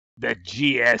The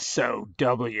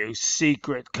GSoW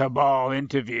secret cabal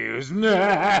interviews. Hello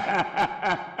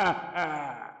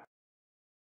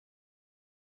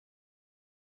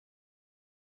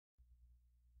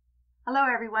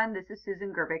everyone, this is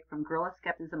Susan Gerbic from Guerrilla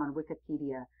Skepticism on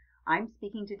Wikipedia. I'm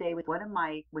speaking today with one of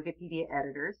my Wikipedia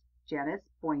editors, Janyce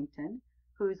Boynton,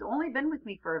 who's only been with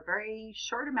me for a very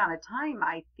short amount of time,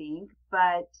 I think,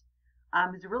 but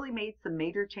has really made some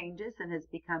major changes and has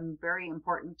become very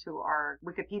important to our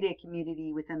Wikipedia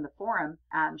community within the forum.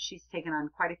 She's taken on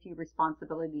quite a few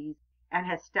responsibilities and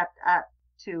has stepped up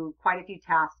to quite a few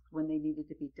tasks when they needed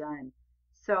to be done.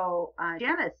 So,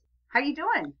 Janyce, how you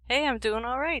doing? Hey, I'm doing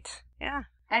all right. Yeah.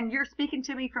 And you're speaking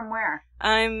to me from where?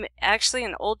 I'm actually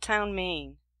in Old Town,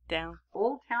 Maine.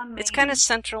 Old Town, Maine. It's kind of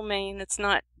central Maine. It's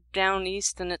not down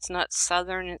east and it's not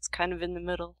southern. It's kind of in the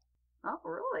middle. Oh,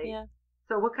 really? Yeah.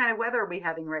 So what kind of weather are we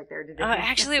having right there today?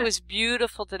 Actually, it was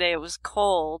beautiful today. It was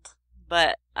cold,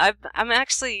 but I'm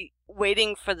actually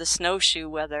waiting for the snowshoe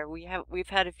weather. We've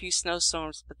had a few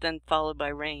snowstorms, but then followed by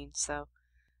rain. So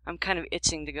I'm kind of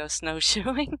itching to go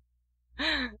snowshoeing.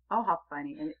 Oh, how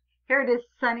funny. And here it is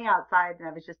sunny outside, and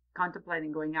I was just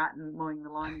contemplating going out and mowing the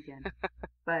lawn again.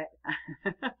 But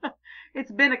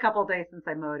it's been a couple of days since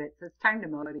I mowed it, so it's time to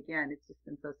mow it again. It's just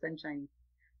been so sunshiny.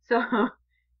 So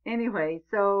anyway,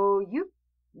 so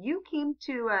you came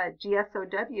to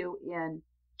GSoW in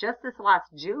just this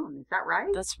last June, is that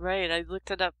right? That's right. I looked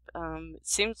it up. It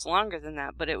seems longer than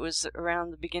that, but it was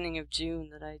around the beginning of June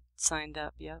that I signed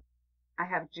up, yep. I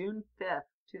have June 5th.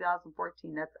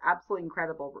 2014. That's absolutely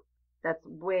incredible. That's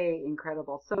way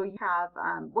incredible. So you have,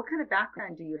 what kind of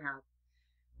background do you have?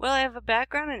 Well, I have a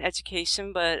background in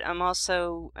education, but I'm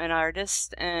also an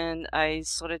artist, and I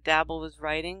sort of dabble with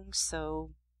writing.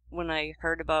 So when I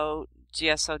heard about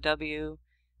GSoW,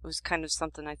 it was kind of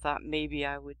something I thought maybe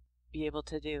I would be able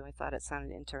to do. I thought it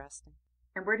sounded interesting.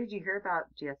 And where did you hear about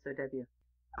GSoW?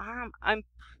 I'm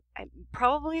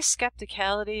probably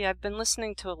Skepticality. I've been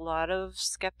listening to a lot of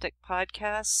Skeptic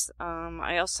podcasts.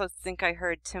 I also think I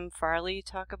heard Tim Farley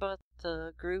talk about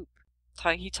the group.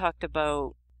 He talked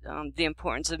about the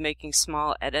importance of making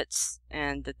small edits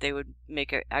and that they would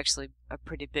make actually a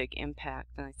pretty big impact.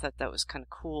 And I thought that was kind of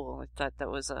cool. I thought that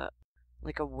was a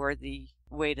worthy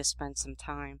way to spend some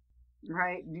time.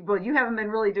 Right. Well, you haven't been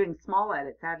really doing small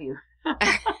edits, have you?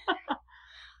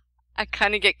 I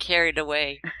kind of get carried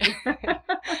away.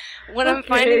 What I'm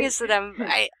finding is that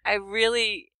I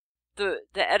really, the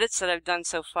edits that I've done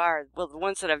so far, well, the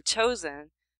ones that I've chosen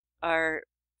are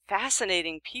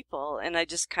fascinating people, and I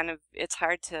just kind of,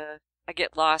 I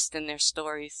get lost in their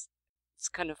stories. It's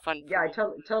kind of fun. Yeah, I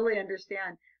totally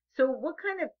understand. So what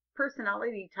kind of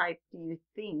personality type do you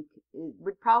think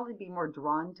would probably be more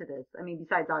drawn to this? I mean,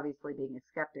 besides obviously being a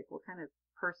skeptic, what kind of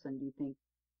person do you think,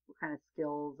 what kind of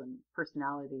skills and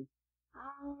personality?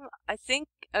 I think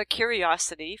a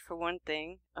curiosity, for one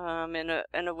thing, and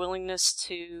a willingness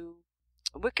to.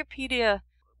 Wikipedia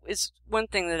is one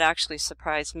thing that actually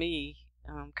surprised me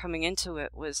coming into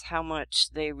it, was how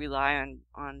much they rely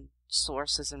on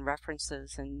sources and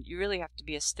references, and you really have to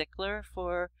be a stickler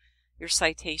for your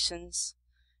citations.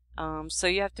 So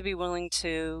you have to be willing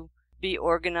to be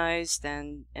organized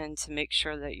and to make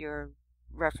sure that you're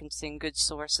referencing good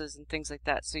sources and things like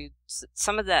that. So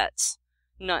some of that's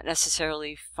not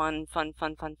necessarily fun,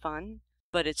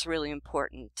 but it's really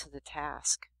important to the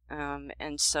task.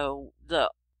 And so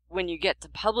when you get to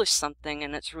publish something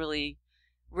and it's really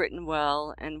written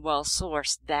well and well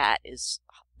sourced, that is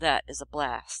a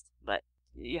blast. But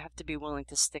you have to be willing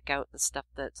to stick out the stuff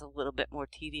that's a little bit more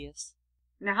tedious.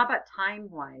 Now, how about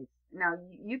time-wise? Now,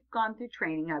 you've gone through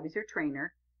training. I was your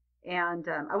trainer, and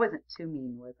I wasn't too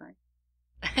mean, was I?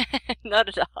 Not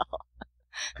at all.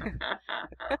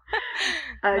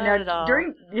 Not at all.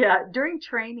 During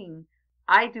training,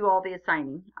 I do all the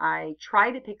assigning. I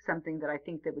try to pick something that I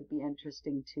think that would be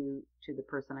interesting to the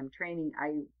person I'm training.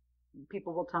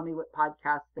 People will tell me what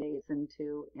podcasts they listen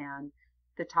to and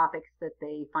the topics that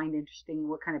they find interesting,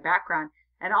 what kind of background,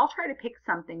 and I'll try to pick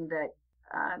something that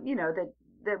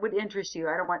that would interest you.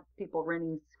 I don't want people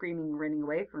running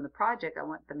away from the project. I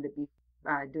want them to be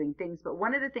doing things. But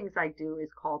one of the things I do is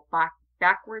called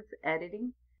backwards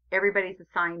editing. Everybody's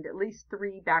assigned at least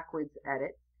 3 backwards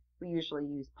edits. We usually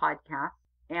use podcasts,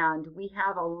 and we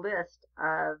have a list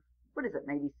of,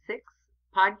 maybe 6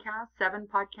 podcasts, 7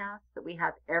 podcasts that we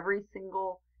have every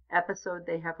single episode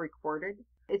they have recorded.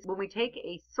 It's when we take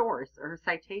a source or a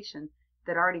citation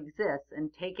that already exists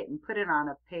and take it and put it on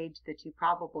a page that you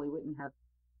probably wouldn't have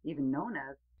even known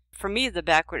of. For me, the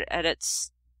backward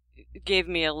edits gave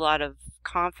me a lot of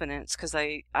confidence because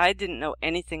I didn't know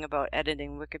anything about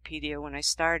editing Wikipedia when I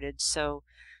started. So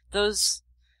those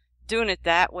doing it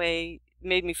that way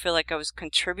made me feel like I was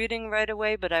contributing right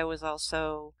away, but I was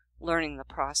also learning the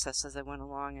process as I went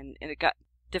along, and it got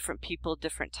different people,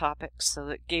 different topics, so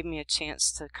it gave me a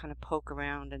chance to kind of poke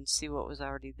around and see what was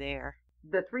already there.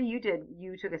 The three you did,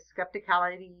 you took a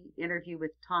skepticality interview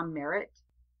with Tom Merritt,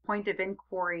 Point of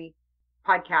Inquiry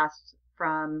podcast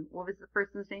from, what was the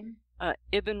person's name?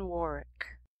 Ibn Warraq.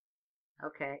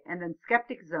 Okay, and then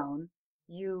Skeptic Zone,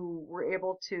 you were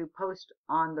able to post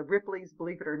on the Ripley's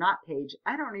Believe It or Not page.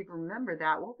 I don't even remember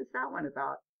that. What was that one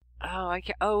about?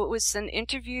 Oh, it was an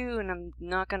interview, and I'm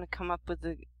not going to come up with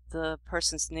the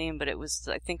person's name, but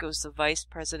I think it was the vice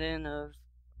president of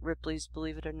Ripley's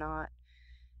Believe It or Not,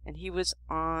 and he was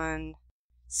on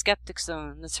Skeptic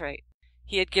Zone. That's right.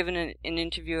 He had given an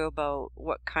interview about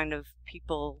what kind of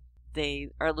people they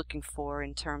are looking for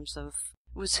in terms of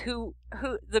who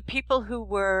the people who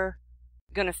were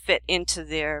going to fit into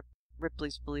their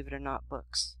Ripley's Believe It or Not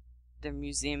books, their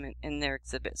museum and their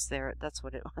exhibits there. That's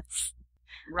what it was.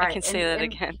 Right. I can say that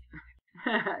again.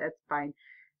 That's fine.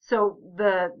 So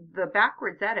the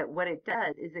backwards edit, what it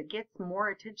does is it gets more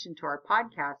attention to our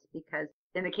podcast, because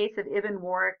in the case of Ibn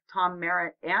Warraq, Tom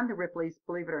Merritt, and the Ripley's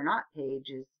Believe It or Not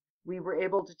pages, we were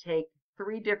able to take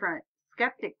 3 different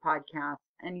Skeptic podcasts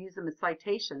and use them as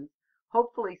citations.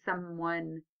 Hopefully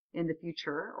someone in the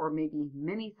future, or maybe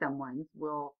many someones,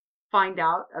 will find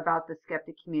out about the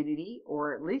Skeptic community,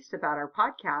 or at least about our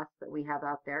podcast that we have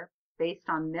out there, based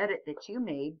on an edit that you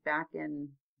made back in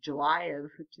July of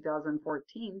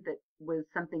 2014 that was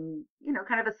something,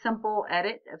 kind of a simple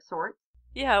edit of sorts.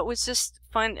 Yeah, it was just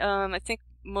fun. I think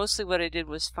mostly what I did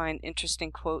was find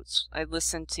interesting quotes. I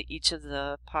listened to each of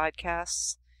the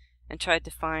podcasts and tried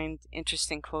to find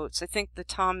interesting quotes. I think the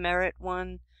Tom Merritt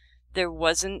one, there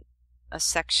wasn't a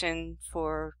section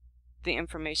for the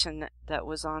information that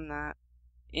was on that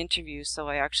interview, so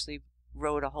I actually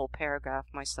wrote a whole paragraph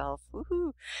myself,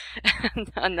 woohoo,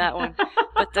 on that one.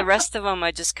 But the rest of them,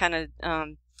 I just kind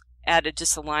of added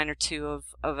just a line or two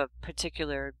of a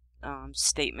particular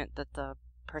statement that the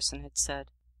person had said.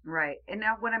 Right. And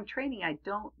now when I'm training,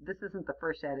 this isn't the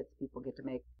first edits people get to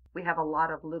make. We have a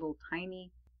lot of little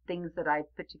tiny things that I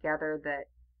put together that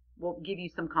will give you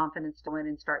some confidence to go in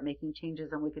and start making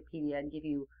changes on Wikipedia and give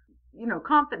you,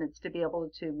 confidence to be able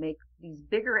to make these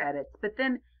bigger edits. But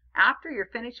then after you're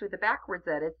finished with the backwards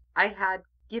edits, I had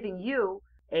giving you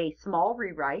a small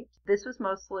rewrite. This was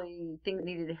mostly things that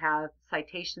needed to have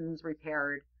citations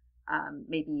repaired,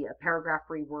 maybe a paragraph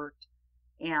reworked,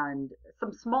 and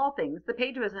some small things. The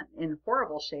page wasn't in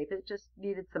horrible shape. It just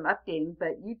needed some updating,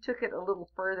 but you took it a little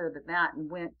further than that and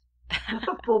went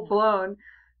full blown,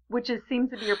 which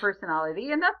seems to be your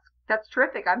personality. And that's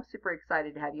terrific. I'm super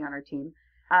excited to have you on our team.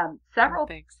 Several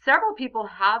people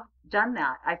have done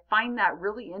that. I find that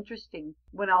really interesting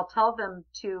when I'll tell them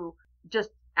to just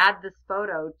add this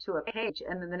photo to a page,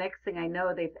 and then the next thing I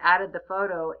know, they've added the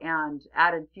photo and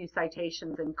added a few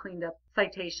citations and cleaned up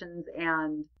citations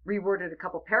and reworded a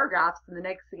couple paragraphs, and the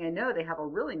next thing I know, they have a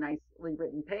really nicely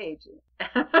written page.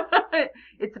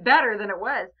 It's better than it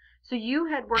was. So you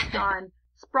had worked on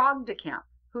Sprague,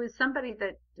 who is somebody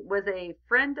that was a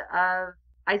friend of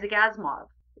Isaac Asimov,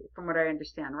 from what I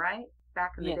understand, right?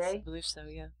 Back in the day? Yes, I believe so,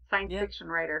 yeah. Science fiction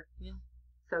writer. Yeah.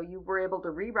 So you were able to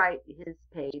rewrite his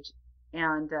page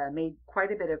and made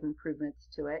quite a bit of improvements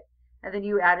to it. And then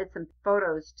you added some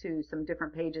photos to some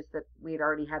different pages that we had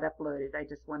already had uploaded. I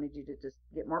just wanted you to just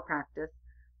get more practice.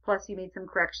 Plus you made some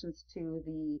corrections to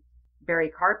the Barry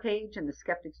Karr page and the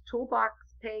Skeptic's Toolbox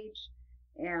page,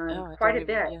 and quite a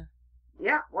bit.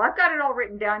 Yeah, well, I've got it all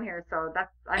written down here, so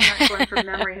I'm not going from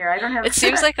memory here. I don't have. It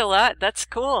seems like a lot. That's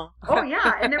cool. Oh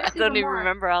yeah, and there was I don't even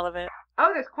remember all of it.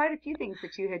 Oh, there's quite a few things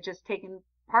that you had just taken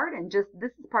part in. Just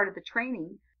this is part of the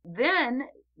training. Then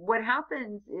what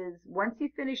happens is once you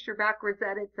finish your backwards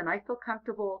edits, and I feel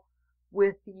comfortable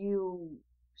with you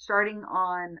starting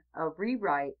on a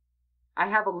rewrite, I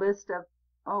have a list of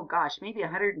maybe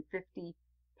 150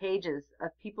 pages of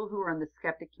people who are in the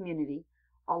Skeptic community.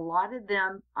 A lot of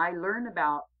them I learn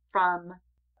about from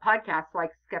podcasts like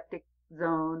Skeptic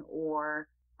Zone or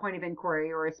Point of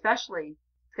Inquiry, or especially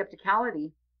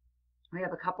Skepticality. We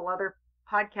have a couple other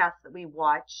podcasts that we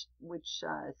watch, which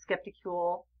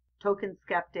Skepticule, Token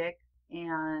Skeptic,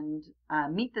 and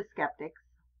Meet the Skeptics.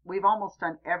 We've almost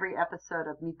done every episode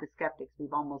of Meet the Skeptics.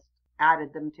 We've almost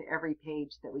added them to every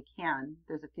page that we can.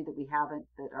 There's a few that we haven't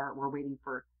that we're waiting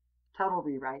for total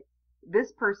rewrite.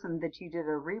 This person that you did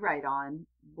a rewrite on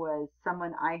was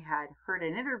someone I had heard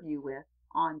an interview with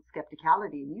on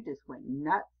Skepticality, and you just went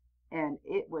nuts, and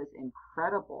it was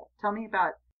incredible. Tell me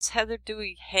about... It's Heather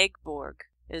Dewey-Hagborg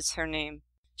is her name.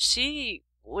 She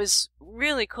was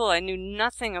really cool. I knew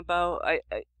nothing about.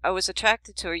 I was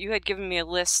attracted to her. You had given me a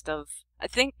list of, I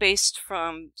think, based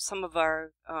from some of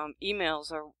our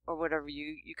emails or whatever.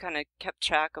 You kind of kept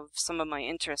track of some of my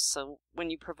interests. So when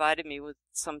you provided me with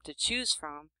some to choose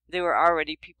from, they were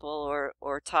already people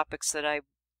or topics that I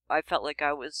felt like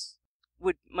I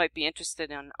might be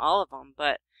interested in all of them.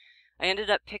 But I ended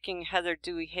up picking Heather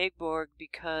Dewey-Hagborg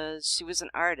because she is an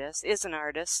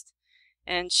artist,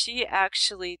 and she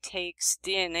actually takes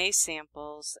DNA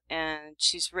samples and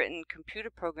she's written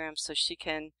computer programs so she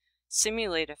can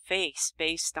simulate a face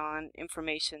based on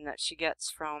information that she gets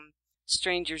from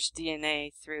strangers' DNA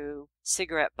through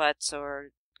cigarette butts or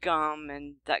gum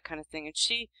and that kind of thing. And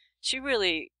she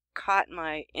really caught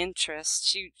my interest.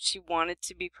 She wanted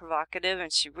to be provocative,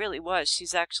 and she really was.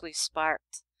 She's actually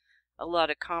sparked a lot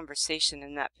of conversation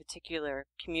in that particular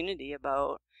community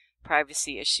about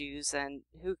privacy issues and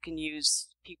who can use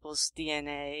people's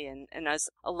DNA and as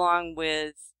along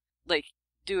with like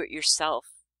do-it-yourself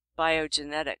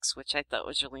biogenetics, which I thought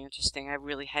was really interesting. I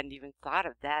really hadn't even thought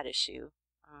of that issue.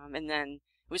 And then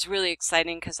it was really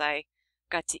exciting because I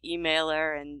got to email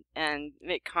her and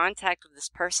make contact with this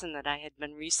person that I had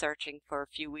been researching for a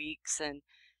few weeks, and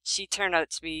she turned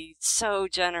out to be so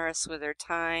generous with her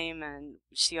time, and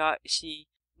she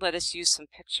let us use some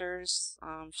pictures.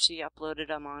 She uploaded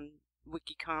them on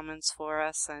Wiki Commons for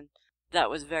us, and that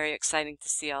was very exciting to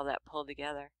see all that pull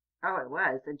together. Oh, it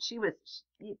was. And she had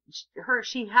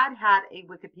a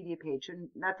Wikipedia page, and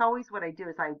that's always what I do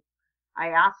is I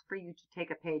ask for you to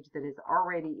take a page that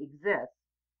already exists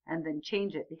and then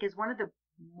change it, because one of the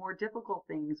more difficult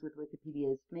things with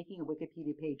Wikipedia is making a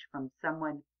Wikipedia page from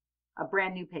a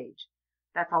brand new page.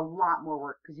 That's a lot more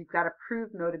work because you've got to prove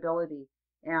notability,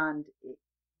 and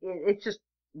it's just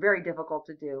very difficult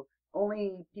to do.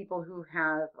 Only people who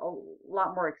have a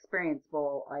lot more experience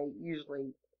will, I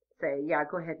usually say, yeah,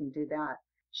 go ahead and do that.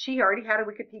 She already had a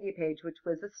Wikipedia page, which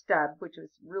was a stub, which was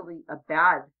really a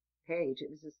bad page. It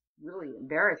was just really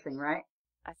embarrassing, right?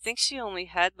 I think she only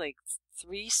had like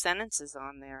 3 sentences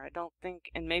on there. I don't think,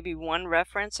 and maybe 1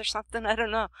 reference or something. I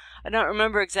don't know. I don't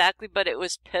remember exactly, but it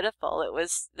was pitiful.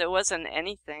 There wasn't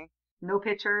anything. No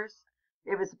pictures.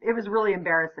 It was really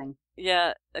embarrassing.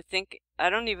 Yeah, I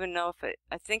don't even know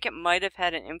I think it might have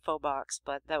had an info box,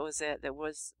 but that was it. There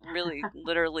was really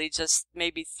literally just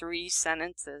maybe 3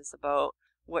 sentences about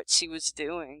what she was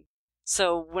doing.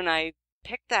 So when I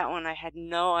picked that one, I had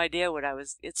no idea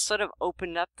it sort of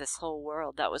opened up this whole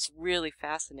world. That was really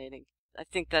fascinating. I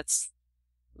think that's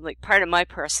like part of my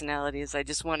personality is I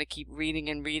just want to keep reading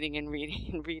and reading and reading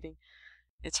and reading.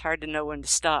 It's hard to know when to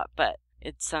stop, but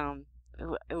it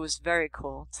was very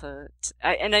cool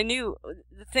and I knew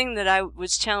the thing that I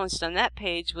was challenged on that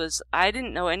page was I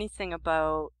didn't know anything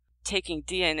about taking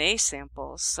DNA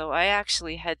samples, so I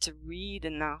actually had to read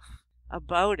enough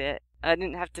about it. I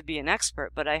didn't have to be an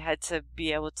expert, but I had to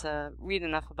be able to read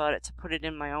enough about it to put it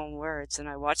in my own words. And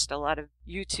I watched a lot of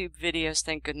YouTube videos.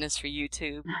 Thank goodness for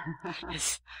YouTube.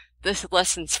 This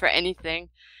lessons for anything,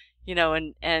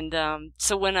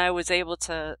 so when I was able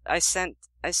to, I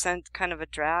sent kind of a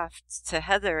draft to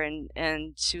Heather,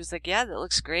 and she was like, yeah, that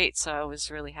looks great. So I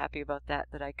was really happy about that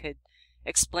I could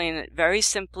explain it very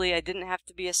simply. I didn't have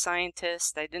to be a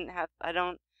scientist. I don't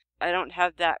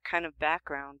have that kind of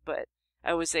background, but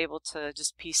I was able to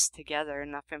just piece together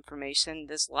enough information.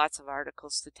 There's lots of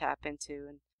articles to tap into,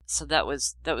 and so that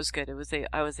was good.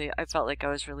 I felt like I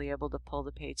was really able to pull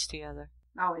the page together.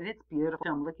 Oh, and it's beautiful.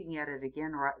 I'm looking at it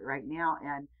again right now,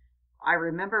 and I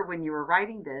remember when you were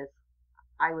writing this,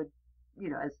 I would,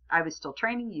 as I was still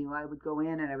training you, I would go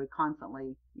in and I would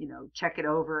constantly, check it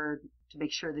over to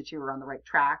make sure that you were on the right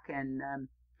track. And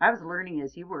I was learning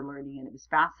as you were learning, and it was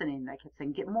fascinating. I kept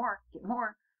saying, get more,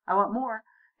 I want more.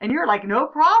 And you're like, no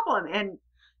problem. And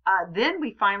then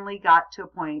we finally got to a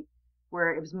point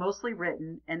where it was mostly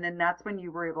written. And then that's when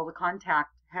you were able to contact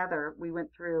Heather. We went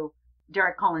through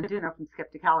Colunduno from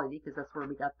Skepticality, because that's where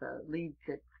we got the lead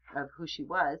of who she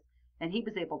was. And he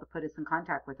was able to put us in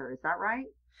contact with her. Is that right?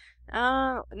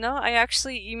 No, I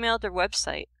actually emailed her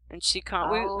website, and she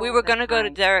we were going to go to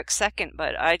Derek second,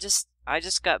 but I just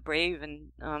got brave,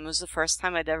 and it was the first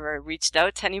time I'd ever reached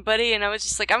out to anybody, and I was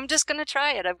just like, I'm just going to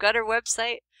try it. I've got her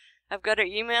website. I've got her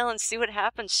email, and see what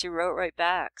happens. She wrote right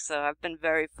back. So I've been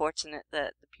very fortunate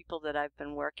that the people that I've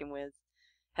been working with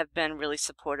have been really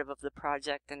supportive of the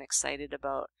project and excited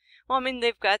about. Well, I mean,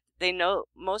 they know,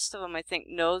 most of them, I think,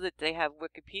 know that they have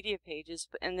Wikipedia pages,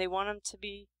 and they want them to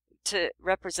be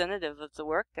representative of the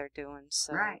work they're doing.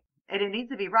 So. Right. And it needs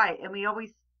to be right. And we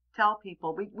always tell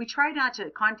people, we try not to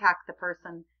contact the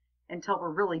person until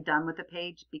we're really done with the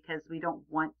page, because we don't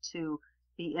want to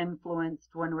be influenced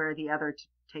one way or the other to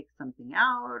take something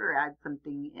out or add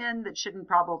something in that shouldn't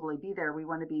probably be there. We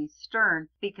want to be stern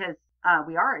because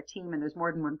we are a team and there's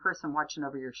more than one person watching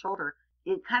over your shoulder.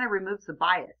 It kind of removes the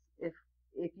bias.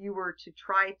 If you were to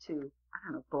try to, I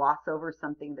don't know, gloss over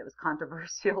something that was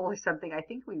controversial or something, I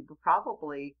think we would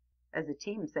probably, as a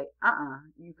team, say,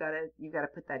 you've got to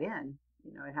put that in.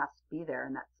 You know, it has to be there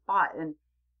in that spot. And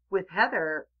with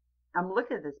Heather, I'm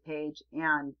looking at this page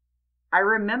and I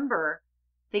remember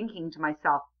thinking to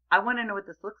myself, I want to know what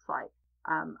this looks like.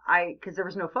 Because there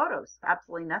was no photos,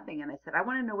 absolutely nothing. And I said, I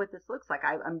want to know what this looks like.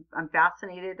 I'm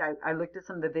fascinated. I looked at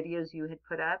some of the videos you had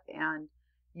put up and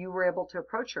you were able to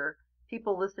approach her.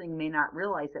 People listening may not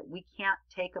realize that we can't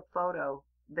take a photo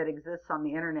that exists on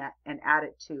the internet and add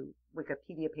it to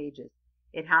Wikipedia pages.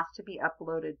 It has to be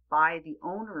uploaded by the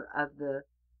owner of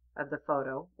the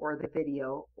photo or the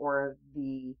video or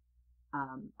the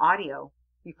audio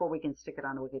before we can stick it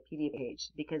on a Wikipedia page.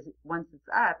 Because once it's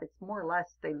up, it's more or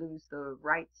less they lose the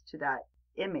rights to that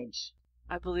image.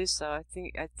 I believe so. I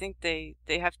think they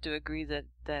have to agree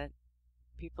that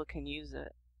people can use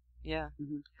it. Yeah.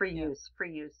 Mm-hmm. Free use.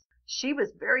 She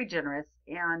was very generous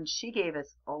and she gave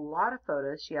us a lot of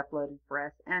photos she uploaded for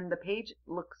us, and the page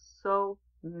looks so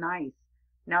nice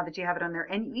now that you have it on there.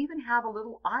 And you even have a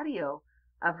little audio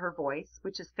of her voice,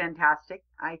 which is fantastic.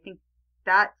 I think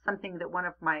that's something that one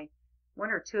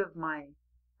or two of my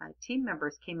team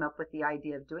members came up with the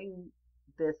idea of doing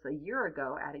this a year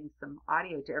ago, adding some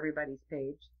audio to everybody's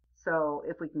page. So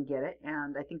if we can get it,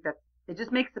 and I think that it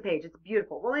just makes the page, it's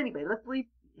beautiful. Well, anyway, let's leave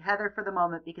Heather for the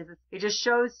moment because it just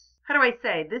shows, how do I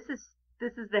say, this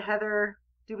is the Heather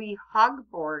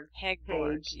Dewey-Hagborg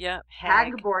page. Yep.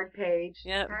 Hagborg page.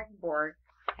 Yep. Hagborg.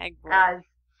 Hagborg.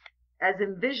 As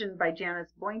envisioned by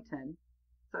Janyce Boynton.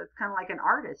 So it's kind of like an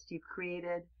artist. You've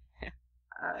created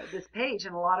this page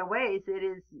in a lot of ways. It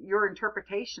is your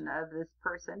interpretation of this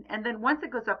person. And then once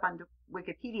it goes up on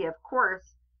Wikipedia, of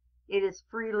course, it is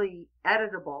freely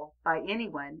editable by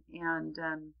anyone. And,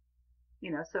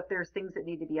 so if there's things that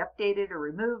need to be updated or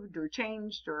removed or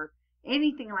changed or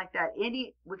anything like that,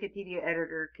 any Wikipedia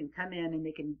editor can come in and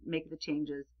they can make the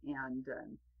changes.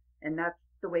 And that's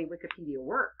the way Wikipedia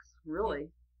works, really.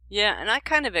 Yeah, and I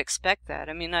kind of expect that.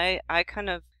 I mean, I kind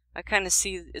of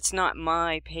see it's not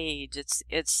my page.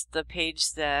 It's the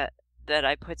page that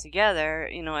I put together.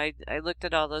 You know, I looked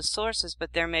at all those sources,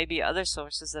 but there may be other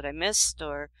sources that I missed,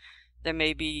 or there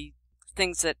may be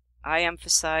things that I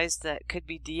emphasized that could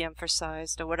be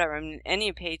de-emphasized or whatever. I mean,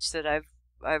 any page that I've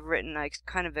written, I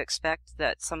kind of expect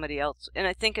that somebody else, and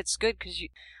I think it's good because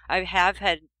I have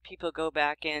had people go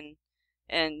back in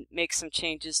and make some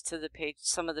changes to the page,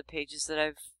 some of the pages that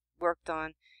I've worked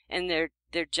on, and they're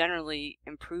generally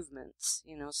improvements,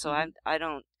 so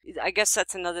Mm-hmm. I guess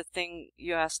that's another thing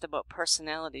you asked about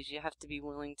personalities. You have to be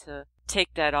willing to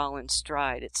take that all in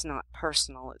stride. It's not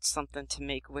personal. It's something to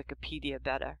make Wikipedia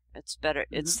better. It's better.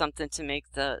 Mm-hmm. It's something to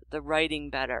make the writing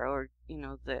better, or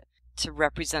to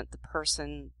represent the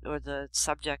person or the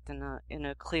subject in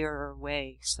a clearer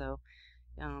way. So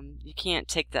you can't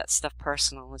take that stuff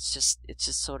personal. It's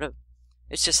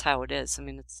just how it is. I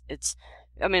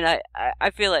mean, I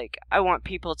feel like I want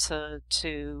people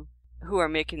to who are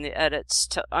making the edits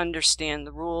to understand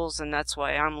the rules, and that's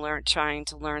why I'm trying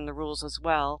to learn the rules as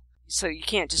well. So you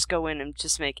can't just go in and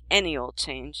just make any old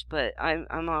change. But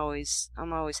I'm always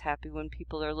happy when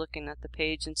people are looking at the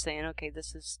page and saying, okay,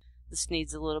 this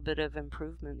needs a little bit of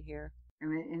improvement here.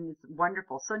 And it's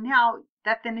wonderful. So now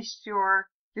that finished your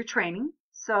training.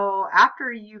 So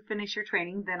after you finish your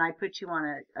training, then I put you on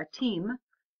a team.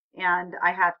 And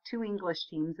I have two English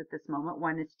teams at this moment.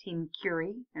 One is Team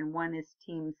Curie and one is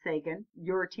Team Sagan.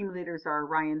 Your team leaders are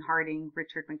Ryan Harding,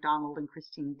 Richard McDonald, and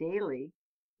Christine Daly,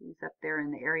 who's up there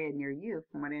in the area near you.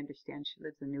 From what I understand, she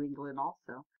lives in New England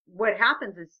also. What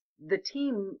happens is the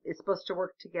team is supposed to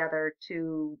work together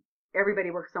everybody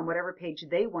works on whatever page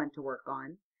they want to work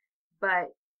on, but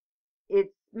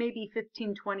it's maybe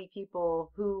 15, 20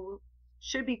 people who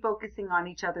should be focusing on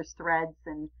each other's threads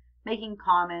and making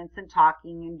comments and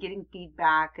talking and getting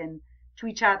feedback and to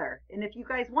each other. And if you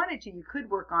guys wanted to, you could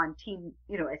work on team,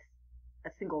 a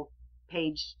single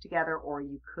page together, or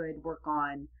you could work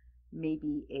on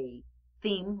maybe a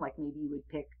theme, like maybe you would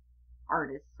pick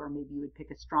artists, or maybe you would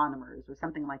pick astronomers or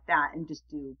something like that, and just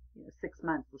do 6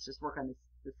 months. Let's just work on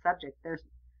this subject.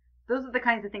 Those are the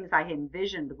kinds of things I had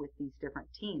envisioned with these different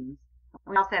teams.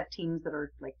 We also have teams that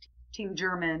are like Team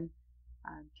German,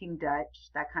 Team Dutch,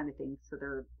 that kind of thing. So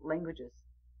they're languages.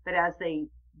 But as they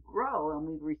grow and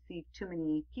we receive too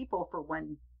many people for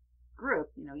one group,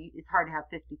 it's hard to have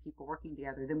 50 people working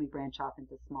together. Then we branch off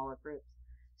into smaller groups.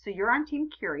 So you're on Team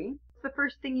Curie. What's the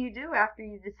first thing you do after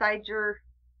you decide you're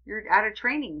out of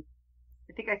training?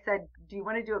 I think I said, do you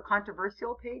want to do a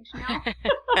controversial page now?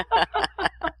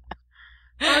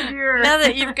 Oh dear. Now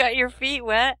that you've got your feet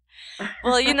wet.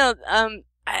 Well,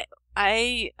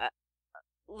 I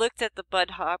looked at the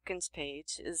Bud Hopkins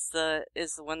page is the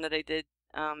one that I did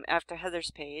after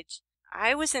Heather's page.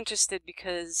 I was interested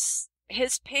because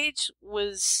his page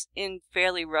was in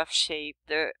fairly rough shape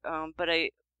there, but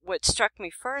what struck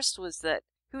me first was that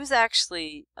he was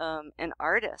actually an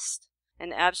artist,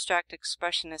 an abstract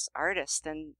expressionist artist,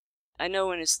 and I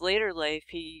know in his later life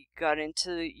he got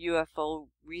into UFO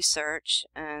research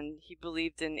and he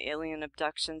believed in alien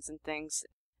abductions and things,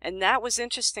 and that was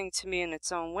interesting to me in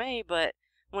its own way. But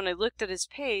when I looked at his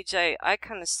page, I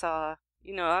kind of saw,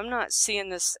 I'm not seeing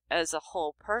this as a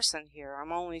whole person here.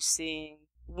 I'm only seeing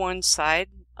one side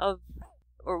of,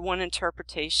 or one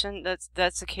interpretation.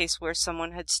 That's a case where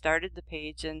someone had started the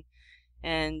page and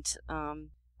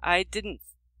I didn't.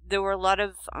 There were a lot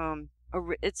of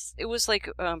it was like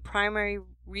primary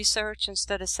research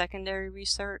instead of secondary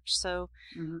research. So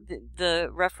the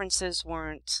references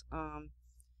weren't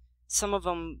some of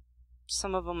them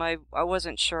I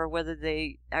wasn't sure whether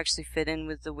they actually fit in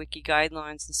with the wiki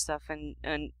guidelines and stuff,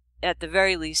 and at the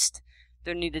very least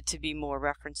there needed to be more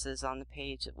references on the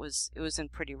page. It was in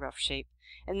pretty rough shape,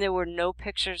 and there were no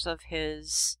pictures of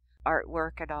his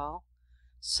artwork at all.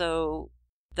 So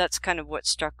that's kind of what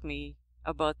struck me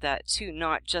about that too.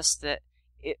 Not just that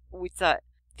we thought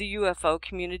the UFO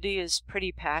community is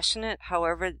pretty passionate.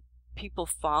 However, people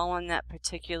fall on that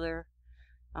particular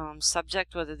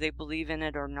subject, whether they believe in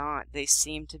it or not, they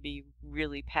seem to be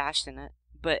really passionate.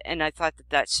 And I thought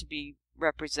that should be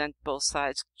represent both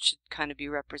sides should kind of be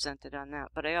represented on that.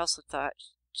 But I also thought,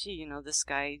 gee, this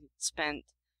guy spent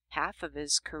half of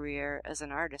his career as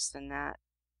an artist, and that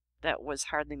was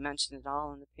hardly mentioned at all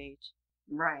on the page.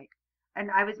 Right. And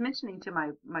I was mentioning to my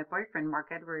boyfriend,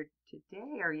 Mark Edward,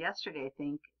 today or yesterday, I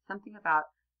think, something about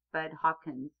Bud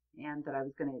Hopkins, and that I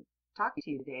was going to talk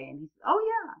to you today. And he said, oh,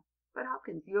 yeah, Bud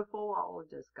Hopkins,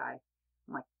 UFOologist guy.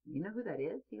 I'm like, you know who that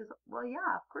is? He goes, well,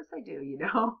 yeah, of course I do,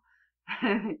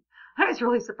 I was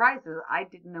really surprised. I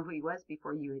didn't know who he was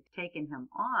before you had taken him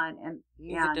on. And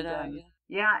neither did I.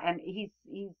 Yeah, and he's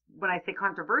when I say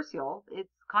controversial, it's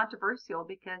controversial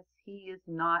because he is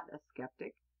not a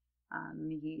skeptic.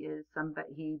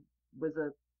 He was a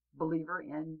believer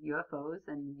in UFOs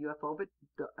and UFO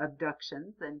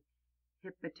abductions and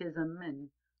hypnotism and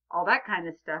all that kind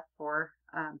of stuff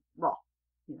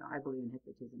I believe in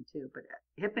hypnotism too, but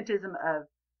hypnotism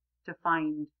to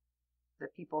find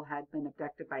that people had been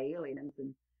abducted by aliens,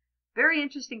 and very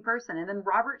interesting person. And then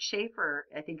Robert Sheaffer,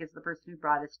 I think, is the person who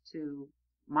brought us to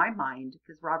my mind,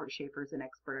 because Robert Sheaffer is an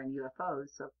expert on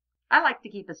UFOs. So I like to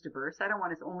keep us diverse. I don't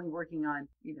want us only working on,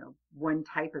 one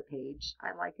type of page.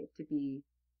 I like it to be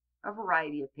a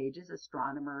variety of pages: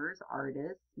 astronomers,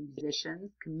 artists, musicians,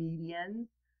 comedians,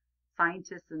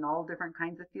 scientists in all different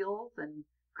kinds of fields, and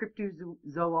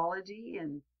cryptozoology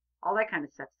and all that kind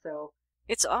of stuff. So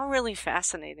it's all really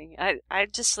fascinating. I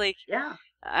just like, yeah.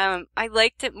 I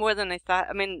liked it more than I thought.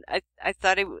 I mean, I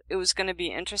thought it was going to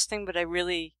be interesting, but I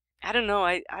don't know.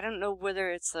 I don't know whether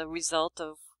it's a result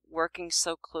of working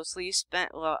so closely.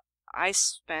 I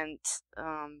spent,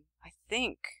 I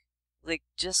think, like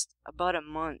just about a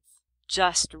month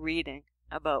just reading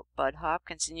about Bud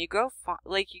Hopkins, and you grow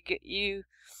you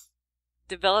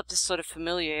develop this sort of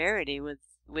familiarity with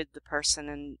the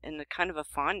person and the kind of a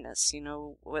fondness,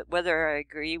 whether I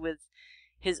agree with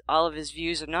all of his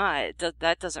views or not,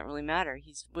 that doesn't really matter.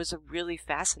 He was a really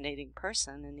fascinating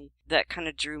person, and that kind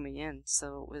of drew me in.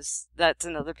 So that's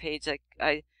another page.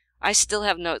 I still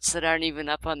have notes that aren't even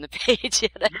up on the page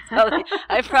yet.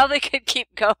 I probably could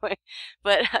keep going,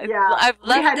 but I've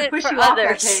left it for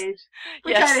others.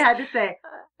 We kind of had to say,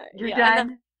 "You're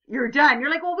done. You're done."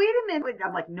 You're like, "Well, wait a minute."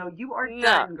 I'm like, "No, you are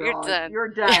done, girl. You're done. You're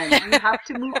done. You have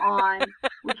to move on.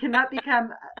 We cannot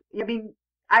become." I mean,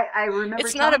 I remember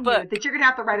telling you that you're going to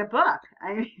have to write a book.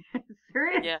 I mean,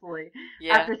 seriously.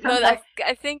 Yeah. After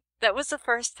I think that was the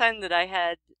first time that I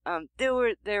had.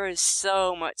 There is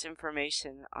so much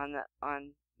information on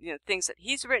things that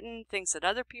he's written, things that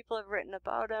other people have written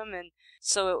about him, and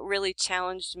so it really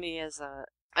challenged me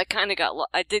I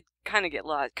did kind of get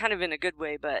lost, kind of in a good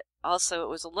way, but also it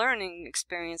was a learning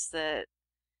experience that,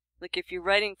 like, if you're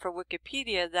writing for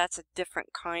Wikipedia, that's a different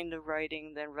kind of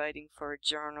writing than writing for a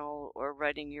journal or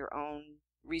writing your own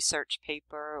research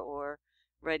paper or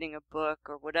writing a book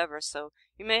or whatever. So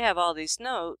you may have all these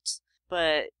notes,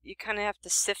 but you kind of have to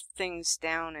sift things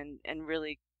down and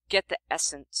really get the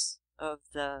essence of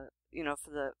the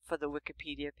for the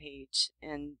Wikipedia page,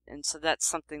 and so that's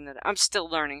something that I'm still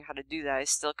learning how to do. That I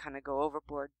still kind of go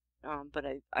overboard, but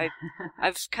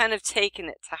I've kind of taken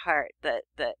it to heart that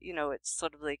it's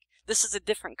sort of like this is a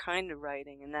different kind of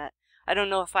writing, and that I don't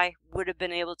know if I would have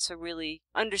been able to really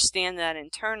understand that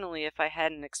internally if I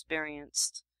hadn't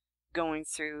experienced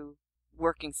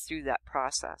working through that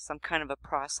process. I'm kind of a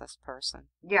process person.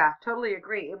 Yeah, totally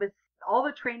agree. It was all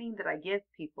the training that I give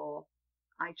people.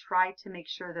 I try to make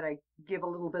sure that I give a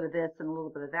little bit of this and a little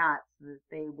bit of that so that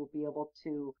they will be able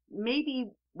to,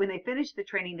 maybe when they finish the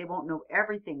training, they won't know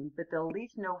everything, but they'll at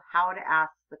least know how to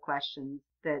ask the questions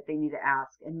that they need to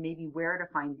ask and maybe where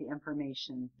to find the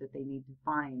information that they need to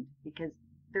find, because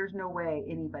there's no way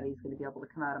anybody's going to be able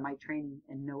to come out of my training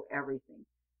and know everything.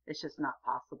 It's just not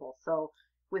possible. So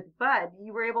with Bud,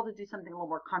 you were able to do something a little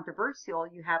more controversial.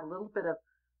 You had a little bit of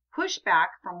pushback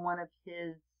from one of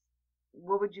his,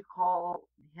 what would you call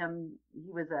him?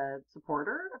 He was a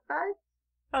supporter of Bud?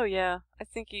 Oh yeah, I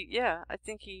think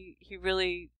he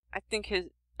really,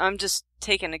 I'm just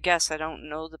taking a guess. I don't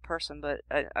know the person, but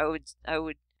I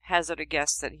would hazard a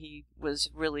guess that he was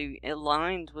really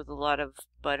aligned with a lot of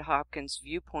Bud Hopkins'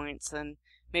 viewpoints, and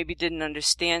maybe didn't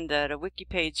understand that a wiki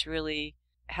page really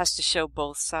has to show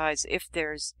both sides. If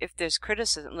there's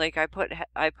criticism, like I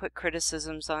put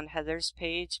criticisms on Heather's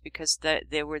page because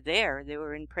they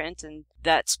were in print, and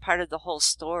that's part of the whole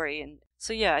story. And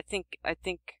so yeah, I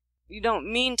think you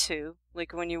don't mean to,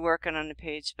 like when you're working on a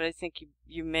page, but I think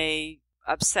you may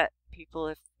upset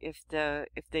people if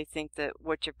they think that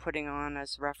what you're putting on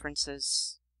as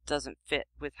references doesn't fit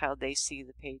with how they see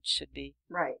the page should be.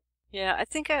 Right. Yeah, I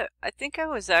think I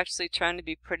was actually trying to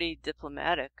be pretty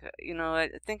diplomatic. I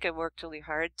think I worked really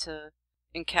hard to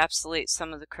encapsulate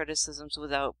some of the criticisms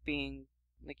without being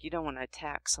like, you don't want to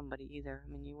attack somebody either. I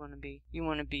mean, you want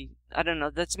to be, I don't know,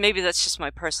 that's just my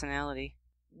personality.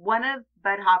 One of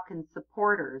Bud Hopkins'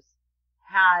 supporters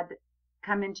had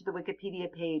come into the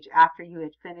Wikipedia page after you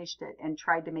had finished it and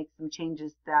tried to make some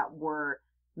changes that were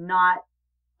not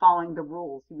following the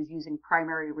rules. He was using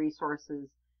primary resources,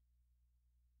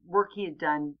 work he had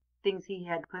done, things he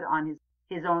had put on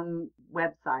his own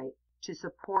website to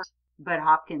support Bud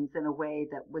Hopkins in a way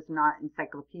that was not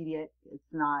encyclopedic. It's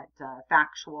not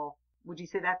factual. Would you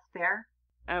say that's fair?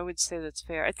 I would say that's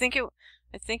fair. I think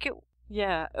it,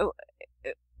 yeah.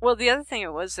 Well, the other thing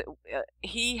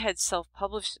he had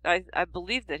self-published. I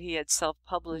believe that he had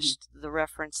self-published the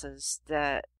references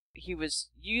that he was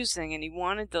using, and he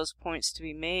wanted those points to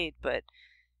be made,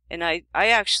 and I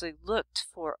actually looked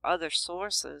for other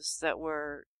sources that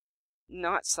were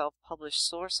not self-published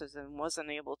sources and wasn't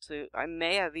able to. I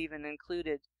may have even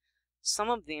included some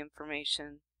of the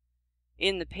information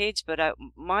in the page, but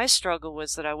my struggle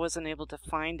was that I wasn't able to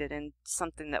find it in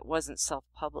something that wasn't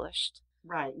self-published.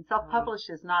 Right, and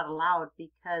self-published is not allowed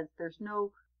because there's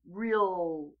no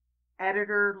real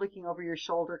editor looking over your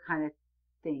shoulder kind of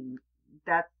thing.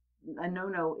 That's a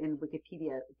no-no in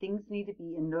Wikipedia. Things need to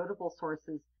be in notable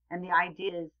sources, and the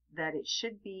idea is that it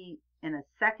should be in a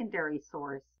secondary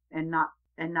source and not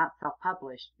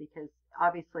self-published, because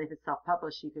obviously if it's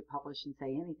self-published, you could publish and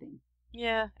say anything.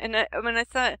 Yeah, and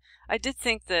I did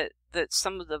think that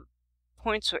some of the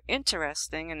points were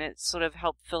interesting, and it sort of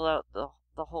helped fill out the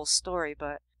whole story.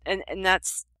 But and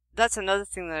that's another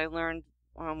thing that I learned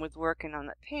with working on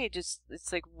that page. It's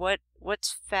like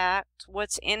what's fact,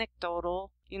 what's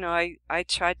anecdotal. I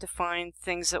tried to find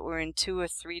things that were in 2 or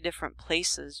 3 different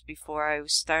places before I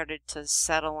started to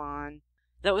settle on.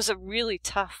 That was a really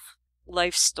tough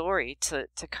life story to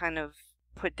kind of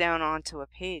put down onto a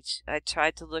page. I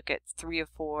tried to look at 3 or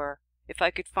 4, if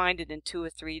I could find it in 2 or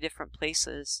 3 different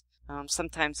places.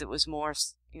 Sometimes it was more,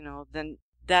 then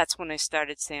that's when I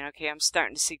started saying, okay, I'm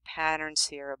starting to see patterns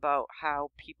here about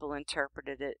how people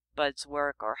interpreted Bud's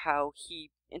work, or how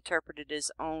he interpreted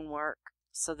his own work.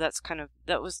 So that's kind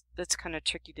of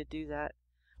tricky to do that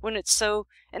when it's so.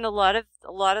 And a lot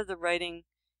of the writing,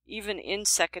 even in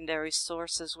secondary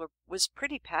sources, was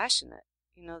pretty passionate.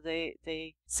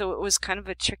 So it was kind of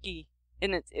a tricky,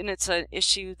 and it's an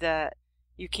issue that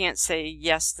you can't say,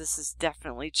 yes, this is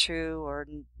definitely true, or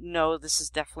no, this is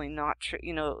definitely not true.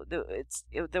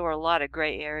 There were a lot of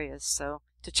gray areas. So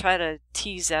to try to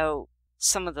tease out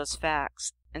some of those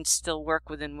facts and still work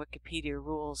within Wikipedia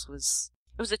rules was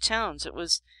a challenge. It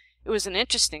was an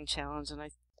interesting challenge, and I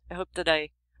hope that I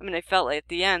felt like at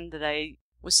the end that I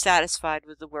was satisfied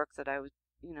with the work that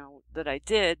I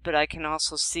did, but I can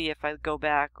also see if I go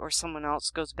back or someone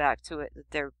else goes back to it that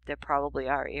there probably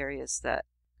are areas that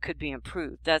could be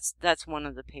improved. That's one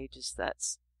of the pages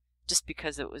that's just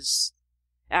because it was,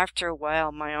 after a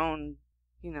while, my own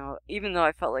even though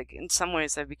I felt like in some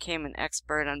ways I became an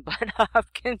expert on Bud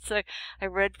Hopkins, I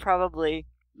read probably,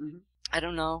 I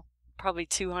don't know, probably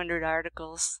 200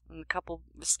 articles and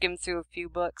skimmed through a few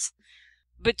books.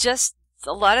 But just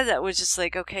a lot of that was just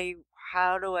like, okay,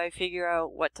 how do I figure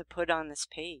out what to put on this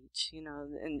page?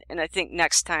 And I think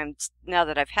next time, now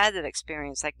that I've had that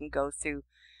experience, I can go through,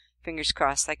 fingers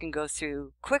crossed, I can go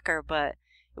through quicker. But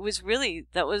it was really,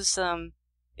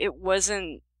 it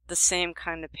wasn't the same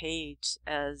kind of page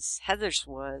as Heather's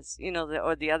was,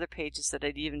 or the other pages that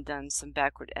I'd even done some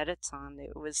backward edits on.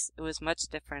 It was much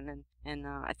different, and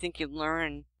I think you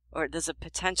learn, or there's a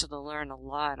potential to learn a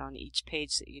lot on each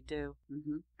page that you do.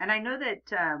 And I know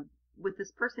that with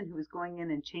this person who was going in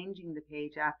and changing the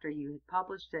page after you had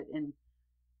published it,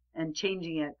 and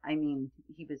changing it, I mean,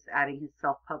 he was adding his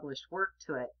self-published work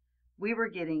to it. We were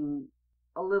getting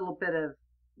a little bit of,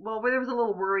 there was a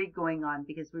little worry going on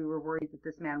because we were worried that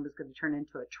this man was going to turn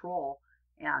into a troll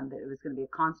and that it was going to be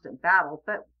a constant battle.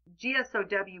 But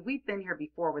GSoW, we've been here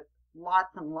before with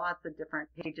lots and lots of different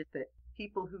pages, that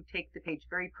people who take the page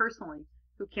very personally,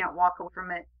 who can't walk away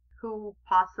from it, who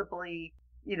possibly,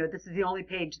 this is the only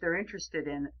page they're interested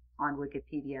in on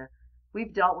Wikipedia.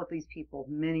 We've dealt with these people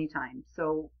many times.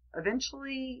 So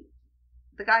eventually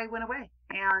the guy went away,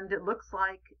 and it looks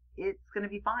like it's going to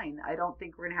be fine. I don't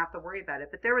think we're going to have to worry about it.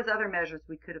 But there was other measures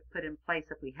we could have put in place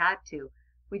if we had to.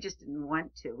 We just didn't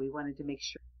want to. We wanted to make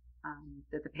sure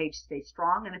that the page stays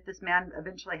strong. And if this man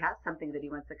eventually has something that he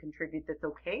wants to contribute that's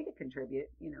okay to contribute,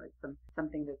 it's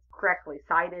something that's correctly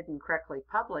cited and correctly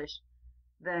published,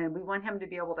 then we want him to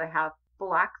be able to have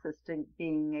full access to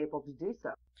being able to do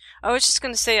so. I was just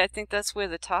going to say, I think that's where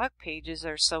the talk pages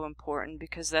are so important,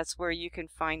 because that's where you can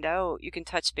find out, you can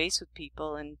touch base with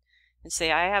people and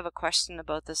say, I have a question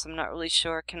about this, I'm not really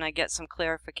sure, can I get some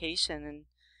clarification?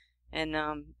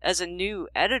 And as a new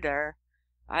editor,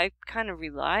 I kind of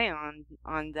rely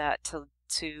on that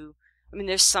to I mean,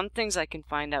 there's some things I can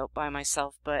find out by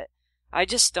myself, but I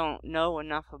just don't know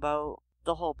enough about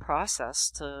the whole process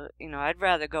to, I'd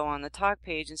rather go on the talk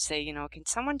page and say, can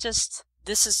someone just,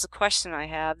 this is the question I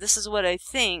have, this is what I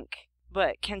think,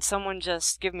 but can someone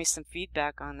just give me some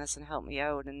feedback on this and help me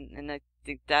out? And I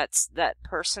think that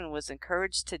person was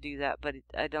encouraged to do that, but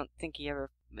I don't think he ever,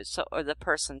 or the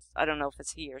person, I don't know if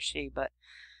it's he or she, but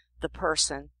the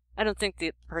person, I don't think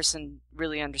the person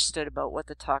really understood about what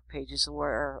the talk pages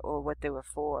were or what they were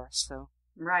for. So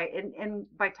right, and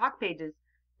by talk pages,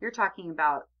 you're talking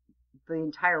about the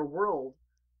entire world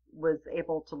was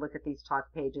able to look at these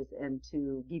talk pages and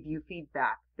to give you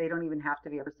feedback. They don't even have to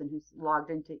be a person who's logged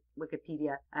into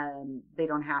Wikipedia. They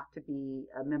don't have to be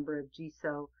a member of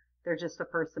GSoW. They're just a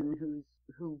person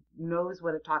who knows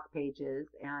what a talk page is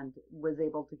and was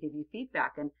able to give you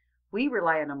feedback. And we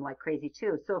rely on them like crazy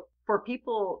too. So for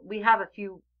people, we have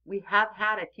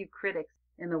had a few critics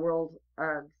in the world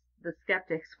of the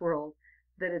skeptics world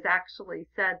that has actually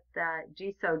said that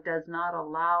GSoW does not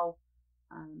allow,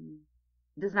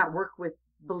 does not work with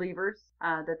believers,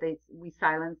 that we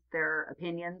silence their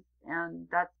opinions. And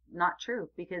that's not true,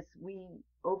 because we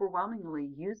overwhelmingly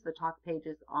use the talk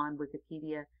pages on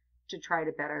Wikipedia to try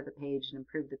to better the page and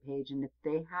improve the page. And if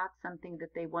they have something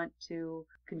that they want to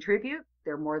contribute,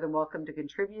 they're more than welcome to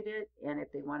contribute it. And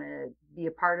if they want to be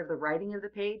a part of the writing of the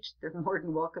page, they're more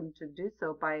than welcome to do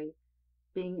so by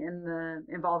being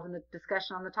involved in the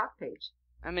discussion on the talk page.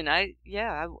 I mean, I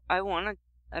want to,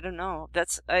 I don't know.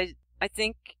 I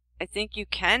think you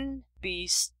can be,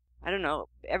 I don't know,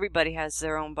 everybody has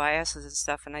their own biases and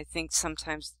stuff, and I think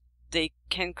sometimes they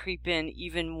can creep in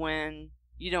even when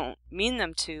you don't mean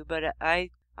them to, but I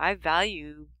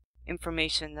value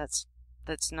information that's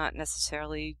not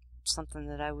necessarily something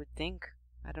that I would think.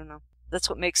 I don't know. That's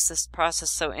what makes this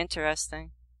process so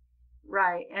interesting.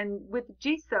 Right. And with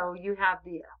GSoW, you have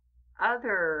the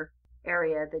other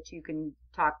area that you can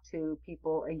talk to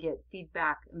people and get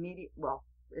feedback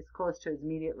as close to as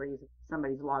immediately as if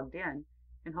somebody's logged in,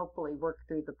 and hopefully work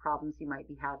through the problems you might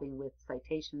be having with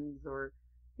citations or,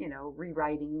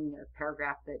 rewriting a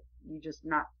paragraph that you're just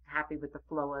not happy with the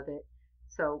flow of it.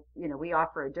 So, we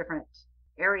offer a different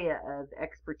area of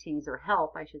expertise or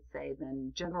help, I should say,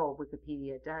 than general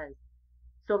Wikipedia does.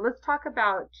 So let's talk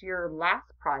about your last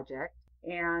project.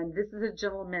 And this is a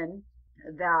gentleman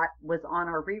that was on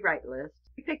our rewrite list.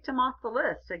 We picked him off the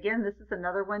list. Again, this is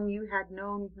another one you had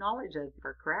no knowledge of,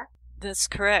 correct? That's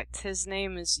correct. His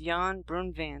name is Jan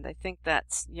Brunvard. I think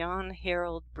that's Jan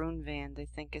Harold Brunvard, I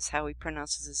think is how he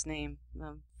pronounces his name.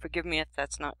 Forgive me if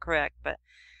that's not correct, but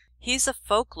he's a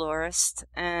folklorist,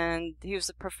 and he was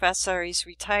a professor. He's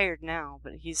retired now,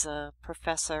 but he's a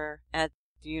professor at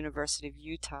the University of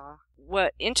Utah.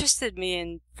 What interested me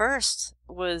in first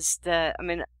was that,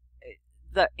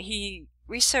 he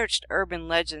researched urban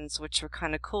legends, which were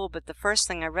kind of cool, but the first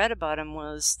thing I read about him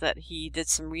was that he did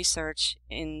some research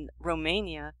in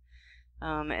Romania,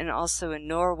 and also in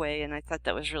Norway, and I thought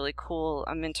that was really cool.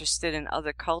 I'm interested in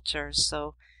other cultures,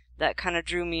 so that kind of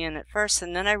drew me in at first,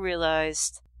 and then I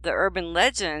realized the urban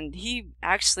legend,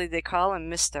 they call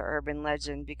him Mr. Urban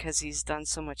Legend because he's done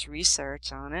so much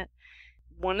research on it.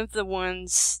 One of the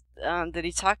ones that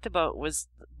he talked about was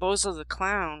Bozo the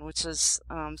Clown, which is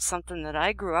something that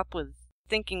I grew up with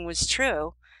thinking was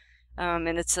true.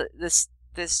 And it's the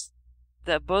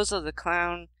Bozo the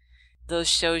Clown, those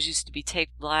shows used to be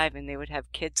taped live and they would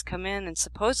have kids come in, and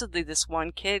supposedly this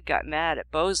one kid got mad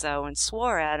at Bozo and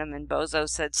swore at him, and Bozo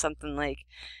said something like,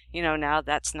 now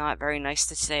that's not very nice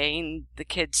to say, and the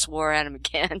kid swore at him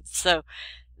again. So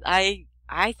I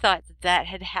thought that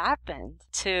had happened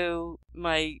to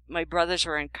my brothers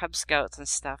were in Cub Scouts and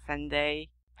stuff, and they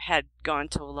had gone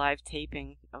to a live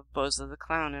taping of Bozo the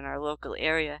Clown in our local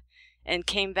area and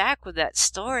came back with that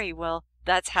story. Well,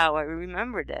 that's how I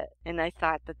remembered it, and I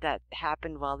thought that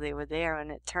happened while they were there, and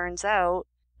it turns out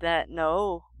that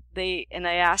no, and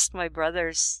I asked my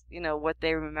brothers, what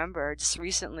they remember just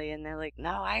recently, and they're like,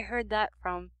 no, I heard that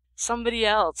from somebody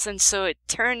else. And so it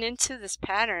turned into this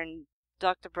pattern.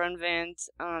 Dr. Brunvard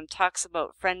talks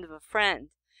about friend of a friend,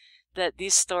 that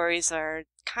these stories are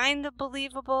kind of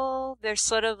believable. They're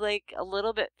sort of like a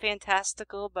little bit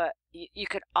fantastical, but you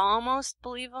could almost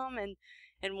believe them.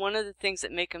 And one of the things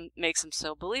that makes them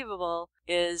so believable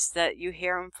is that you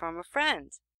hear them from a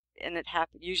friend, and it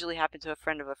usually happened to a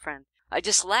friend of a friend. I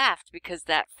just laughed because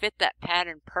that fit that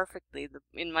pattern perfectly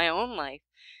in my own life,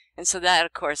 and so that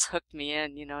of course hooked me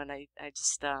in, and I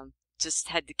just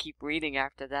had to keep reading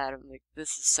after that. I'm like,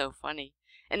 this is so funny.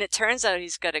 And it turns out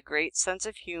he's got a great sense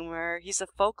of humor. He's a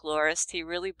folklorist. He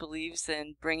really believes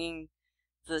in bringing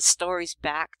the stories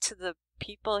back to the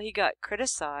people. He got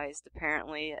criticized,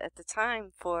 apparently, at the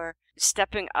time for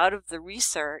stepping out of the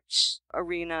research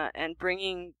arena and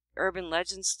bringing urban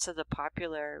legends to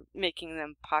making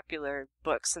them popular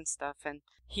books and stuff. And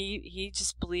he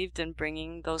just believed in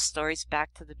bringing those stories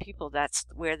back to the people. That's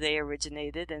where they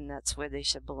originated, and that's where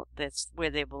that's where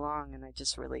they belong. And I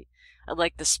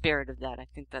like the spirit of that. I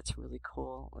think that's really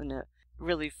cool and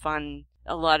really fun.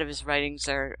 A lot of his writings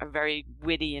are very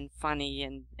witty and funny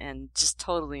and just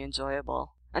totally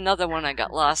enjoyable. Another one I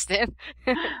got lost in.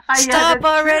 Stop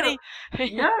already!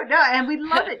 No, and we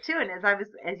love it too. And as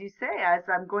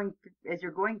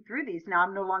you're going through these, now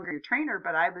I'm no longer your trainer,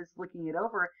 but I was looking it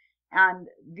over, and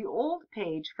the old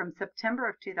page from September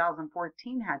of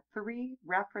 2014 had 3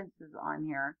 references on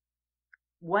here.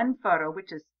 One photo,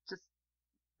 which is just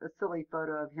a silly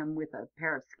photo of him with a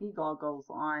pair of ski goggles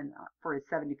on for his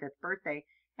 75th birthday,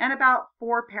 and about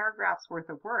 4 paragraphs worth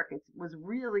of work. It was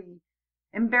really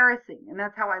embarrassing, and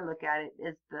that's how I look at it.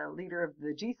 As the leader of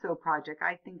the GSoW project,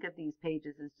 I think of these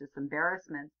pages as just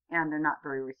embarrassments, and they're not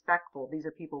very respectful. These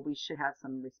are people we should have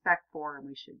some respect for, and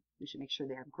we should make sure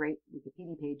they have great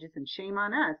Wikipedia pages, and shame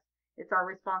on us. It's our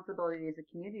responsibility as a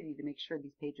community to make sure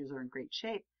these pages are in great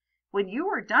shape. When you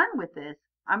are done with this,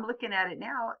 I'm looking at it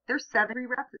now, there's 73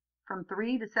 references, from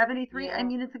 3 to 73. Yeah. I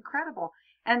mean, it's incredible.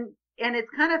 And it's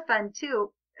kind of fun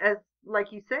too, as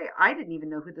like you say, I didn't even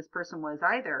know who this person was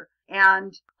either.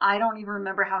 And I don't even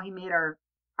remember how he made our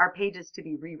pages to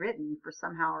be rewritten for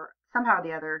somehow or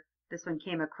the other. This one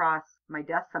came across my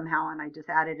desk somehow, and I just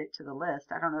added it to the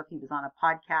list. I don't know if he was on a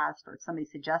podcast or somebody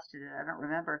suggested it. I don't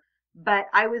remember. But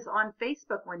I was on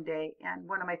Facebook one day, and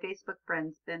one of my Facebook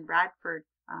friends, Ben Radford,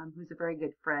 who's a very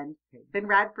good friend. Ben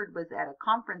Radford was at a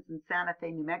conference in Santa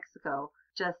Fe, New Mexico,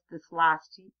 just this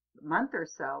last month or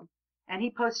so, and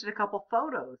he posted a couple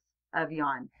photos of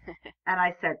Jan. And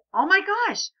I said, oh my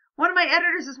gosh, one of my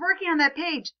editors is working on that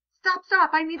page.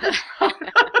 Stop, I need those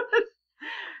photos.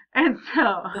 And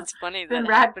so that's funny. Ben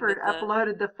Radford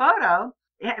uploaded the photo.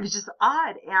 Yeah, it was just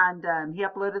odd. And he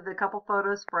uploaded a couple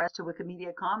photos for us to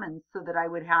Wikimedia Commons so that I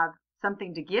would have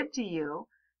something to give to you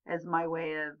as my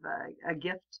way of a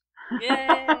gift.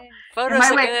 Yay! Photos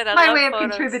are good. My way of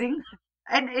contributing.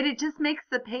 And it just makes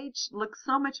the page look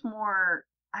so much more,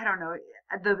 I don't know,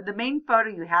 the main photo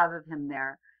you have of him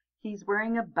there, he's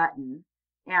wearing a button,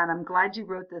 and I'm glad you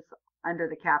wrote this under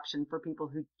the caption for people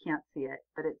who can't see it,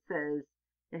 but it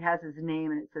has his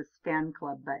name and it says fan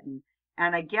club button.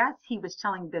 And I guess he was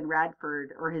telling Ben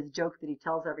Radford, or his joke that he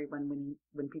tells everyone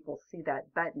when people see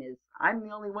that button is, I'm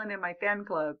the only one in my fan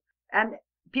club. And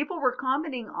people were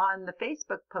commenting on the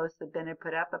Facebook post that Ben had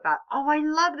put up about, oh, I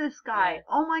love this guy. Yeah.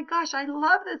 Oh my gosh, I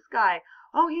love this guy.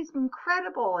 Oh, he's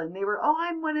incredible. And they were, oh,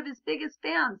 I'm one of his biggest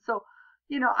fans. So,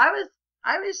 I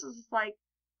was just like,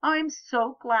 I'm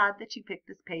so glad that you picked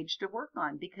this page to work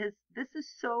on because this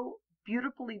is so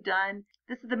beautifully done.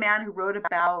 This is the man who wrote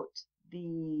about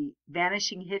the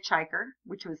vanishing hitchhiker,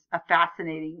 which was a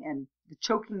fascinating, and the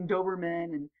choking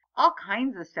Doberman and all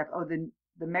kinds of stuff. Oh,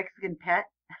 the Mexican pet.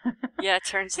 Yeah, it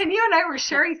turns. And you and I were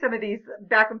sharing some of these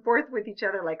back and forth with each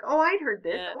other, like, oh, I'd heard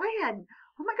this. Yeah. Oh, I hadn't.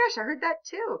 Oh my gosh, I heard that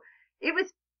too. It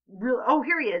was real. Oh,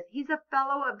 here he is. He's a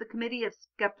fellow of the Committee of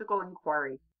Skeptical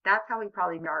Inquiry. That's how he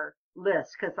probably made our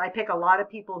list, because I pick a lot of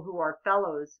people who are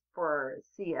fellows for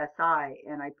CSI,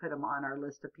 and I put them on our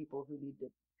list of people who need to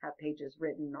have pages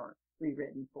written or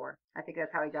rewritten for. I think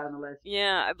that's how he got on the list.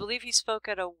 Yeah, I believe he spoke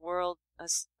at a world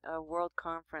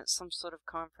conference, some sort of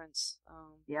conference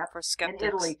for skeptics. In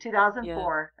Italy,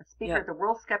 2004. Yeah. A speaker at the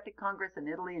World Skeptic Congress in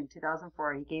Italy in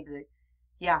 2004. He gave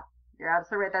yeah, you're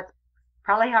absolutely right. That's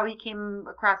probably how he came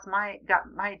across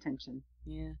got my attention.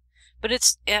 Yeah. But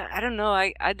I don't know,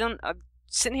 I'm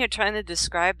sitting here trying to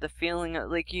describe the feeling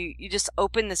of, like, you just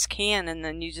open this can and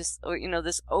then you just,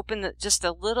 just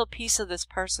a little piece of this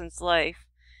person's life,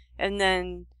 and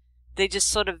then they just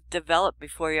sort of develop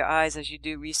before your eyes as you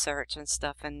do research and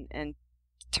stuff, and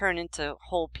turn into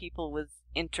whole people with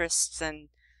interests, and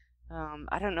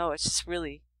I don't know, it's just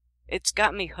really, it's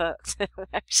got me hooked,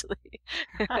 actually.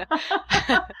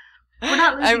 We're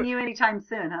not losing you anytime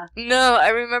soon, huh? No, I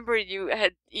remember you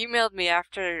had emailed me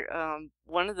after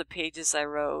one of the pages I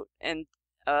wrote, and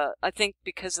I think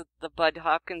because of the Bud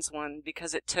Hopkins one,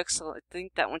 because I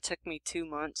think that one took me 2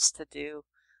 months to do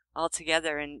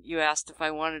altogether, and you asked if I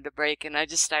wanted a break, and I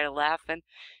just started laughing,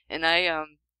 and I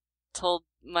told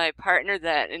my partner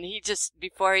that, and he just,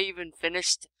 before I even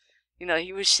finished,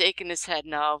 he was shaking his head.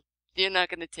 No, you're not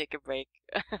going to take a break.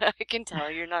 I can tell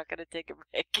you're not going to take a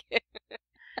break.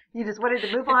 You just wanted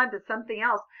to move on to something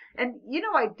else. And,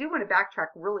 I do want to backtrack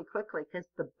really quickly because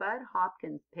the Bud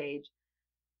Hopkins page,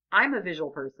 I'm a visual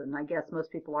person. I guess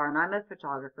most people are, and I'm a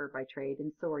photographer by trade,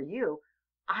 and so are you.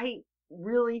 I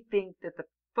really think that the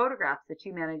photographs that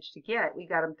you managed to get, we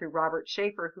got them through Robert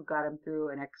Sheaffer, who got them through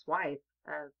an ex-wife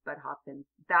of Bud Hopkins.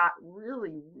 That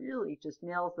really, really just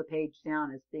nails the page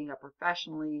down as being a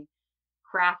professionally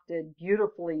crafted,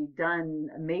 beautifully done,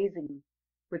 amazing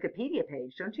Wikipedia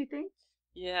page, don't you think?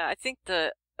 Yeah, I think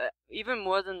even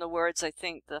more than the words, I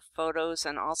think the photos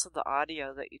and also the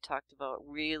audio that you talked about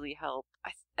really help.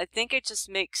 I think it just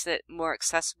makes it more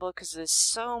accessible because there's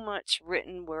so much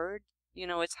written word. You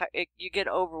get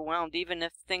overwhelmed even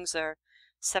if things are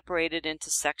separated into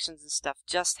sections and stuff.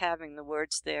 Just having the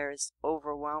words there is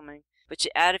overwhelming. But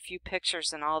you add a few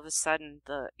pictures and all of a sudden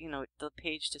the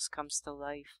page just comes to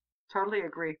life. Totally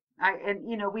agree.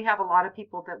 We have a lot of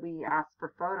people that we ask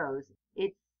for photos.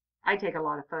 I take a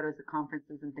lot of photos at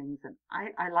conferences and things, and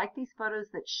I like these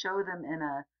photos that show them in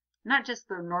not just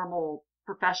their normal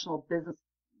professional business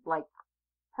like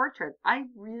portrait. I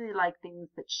really like things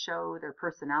that show their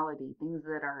personality, things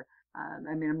that are,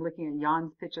 I'm looking at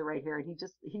Jan's picture right here, and he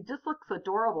just looks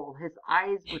adorable. His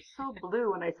eyes were so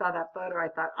blue when I saw that photo. I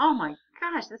thought, oh my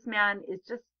gosh, this man is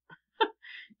just,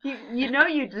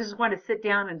 you just want to sit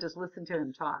down and just listen to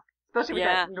him talk. Especially with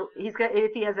that,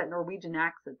 if he has that Norwegian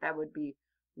accent, that would be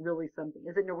really something.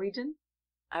 Is it Norwegian?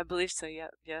 I believe so.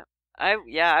 Yeah.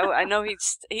 I know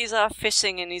he's off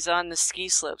fishing and he's on the ski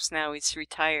slopes now. He's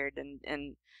retired,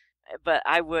 but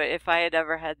I would, if I had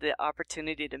ever had the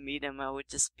opportunity to meet him, I would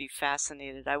just be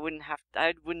fascinated. I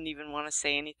wouldn't even want to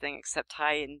say anything except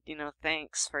hi and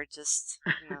thanks for just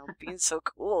being so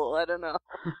cool. I don't know.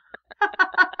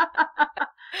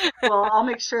 Well, I'll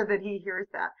make sure that he hears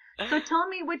that. So tell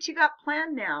me what you got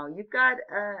planned now. You've got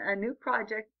a new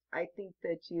project. I think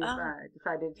that you've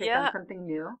decided to take on something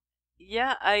new.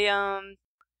 Yeah,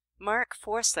 Mark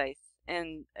Forsyth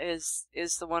is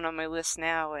the one on my list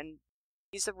now, and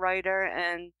he's a writer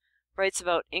and writes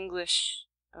about English,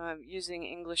 using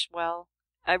English well.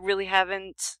 I really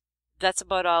haven't. That's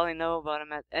about all I know about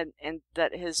him, and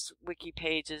that his wiki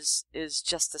page is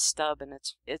just a stub, and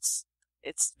it's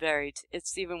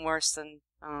even worse than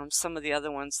some of the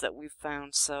other ones that we've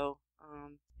found. So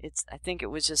I think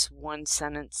it was just one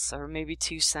sentence or maybe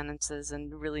 2 sentences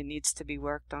and really needs to be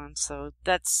worked on. So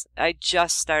I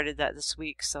just started that this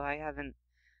week, so I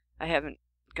haven't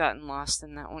gotten lost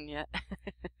in that one yet.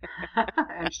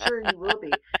 I'm sure you will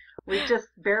be.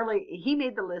 He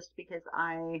made the list because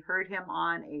I heard him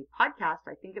on a podcast.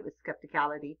 I think it was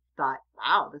Skepticality. Thought,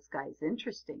 wow, this guy's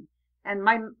interesting. And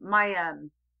my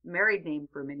married name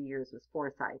for many years was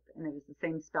Forsyth, and it was the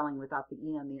same spelling without the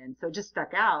E on the end. So it just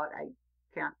stuck out. I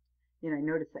can't,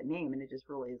 notice that name, and it just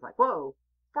really is like, whoa,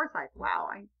 Forsyth. Wow,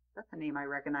 that's a name I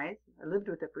recognize. I lived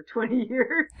with it for 20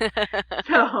 years.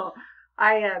 So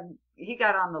he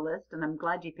got on the list, and I'm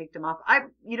glad you picked him off.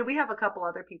 We have a couple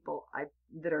other people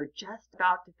that are just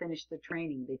about to finish the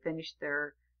training. They finished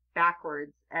their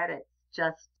backwards edits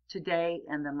just today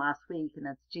and then last week, and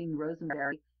that's Jean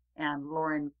Rosenberry and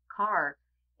Lauren Karr.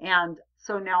 And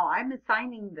so now I'm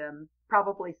assigning them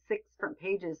probably 6 different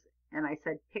pages, and I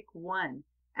said pick one.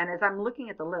 And as I'm looking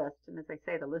at the list, and as I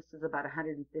say, the list is about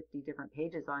 150 different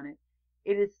pages on it,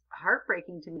 it is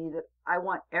heartbreaking to me that I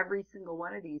want every single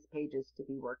one of these pages to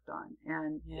be worked on.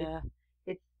 And yeah,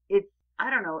 it's I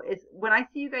don't know, it's when I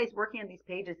see you guys working on these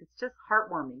pages, it's just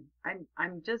heartwarming.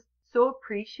 I'm just so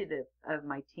appreciative of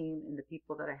my team and the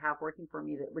people that I have working for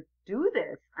me that would do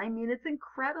this. I mean, it's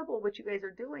incredible what you guys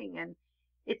are doing, and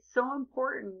it's so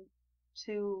important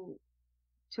to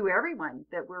everyone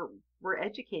that we're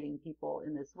educating people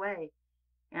in this way.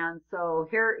 And so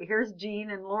here's Jean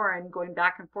and Lauren going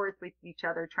back and forth with each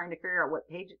other, trying to figure out what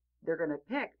page they're going to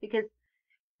pick. Because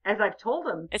as I've told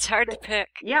them, it's hard to pick.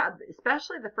 Yeah,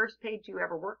 especially the first page you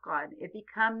ever work on.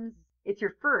 It's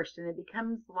your first, and it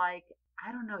becomes like,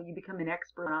 I don't know, you become an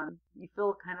expert on, you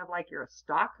feel kind of like you're a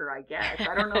stalker, I guess.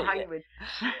 I don't know how you would.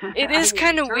 It is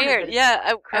kind of weird.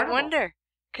 Yeah, I wonder.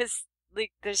 Because,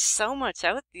 like, there's so much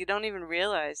out there you don't even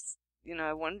realize.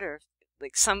 I wonder if,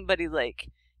 like, somebody like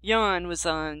Jan was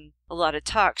on a lot of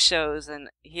talk shows, and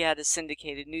he had a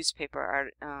syndicated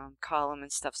newspaper column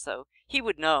and stuff, so he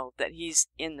would know that he's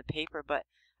in the paper. But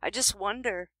I just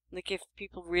wonder, like, if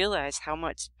people realize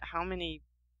how many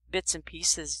bits and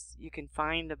pieces you can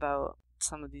find about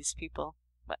some of these people.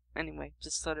 But anyway,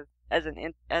 just sort of as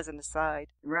an aside.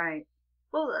 Right.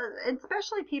 Well,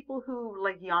 especially people who,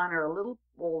 like Jan, are a little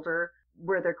older,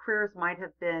 where their careers might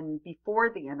have been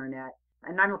before the internet.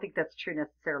 And I don't think that's true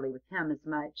necessarily with him as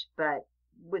much, but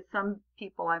with some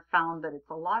people I've found that it's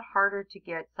a lot harder to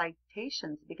get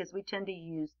citations because we tend to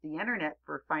use the internet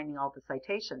for finding all the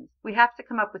citations. We have to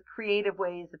come up with creative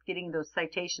ways of getting those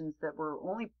citations that were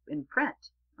only in print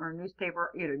or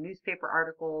newspaper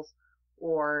articles,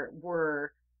 or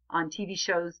were on TV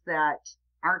shows that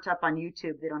aren't up on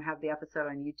YouTube. They don't have the episode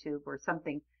on YouTube or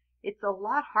something. It's a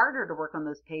lot harder to work on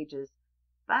those pages,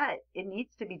 but it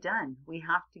needs to be done. We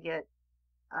have to get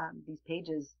these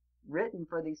pages written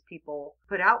for these people,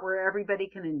 put out where everybody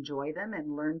can enjoy them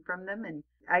and learn from them. And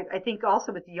I think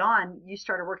also with Jan, you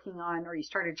started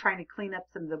trying to clean up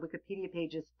some of the Wikipedia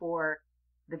pages for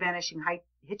the Vanishing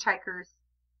Hitchhikers,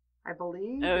 I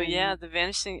believe. Oh, yeah, the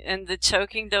Vanishing and the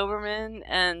Choking Doberman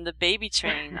and the Baby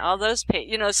Train, all those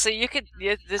pages. So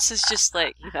this is just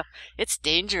like, it's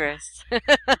dangerous.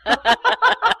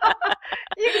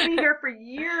 You can be here for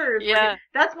years. Yeah.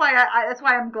 That's why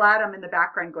I'm glad I'm in the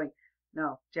background going,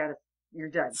 no, Janice, you're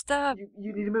done. Stop.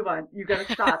 You need to move on. You got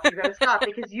to stop. You got to stop,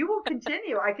 because you will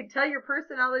continue. I can tell your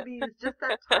personality is just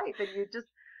that type, and you just,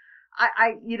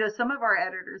 some of our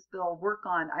editors, they'll work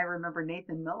on, I remember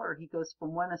Nathan Miller, he goes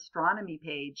from one astronomy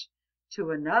page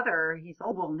to another. He's,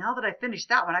 oh, well, now that I finished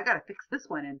that one, I got to fix this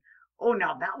one. And, oh,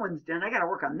 now that one's done. I got to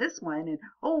work on this one. And,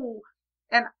 oh,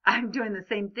 and I'm doing the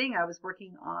same thing. I was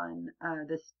working on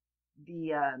the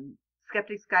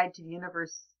Skeptic's Guide to the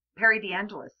Universe, Perry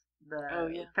DeAngelis,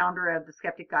 the founder of the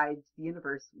Skeptic Guide to the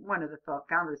Universe, one of the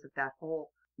founders of that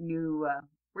whole new,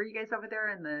 were you guys over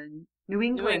there in the New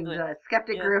England.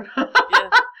 Skeptic group? Yeah.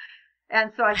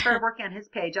 And so I started working on his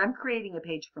page. I'm creating a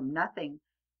page from nothing,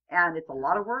 and it's a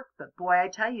lot of work, but boy, I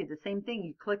tell you, the same thing.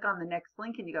 You click on the next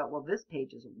link and you go, well, this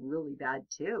page is really bad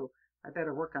too. I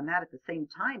better work on that at the same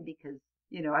time, because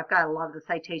I've got a lot of the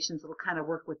citations that'll kind of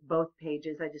work with both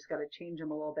pages. I just got to change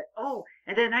them a little bit. Oh,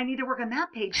 and then I need to work on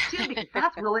that page too, because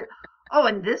that's really, oh,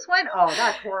 and this one, oh,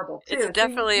 that's horrible too. It's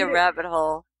definitely a rabbit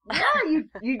hole. Yeah,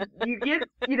 you get,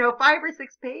 5 or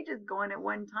 6 pages going at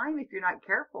one time if you're not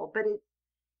careful, but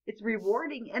it's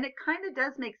rewarding, and it kind of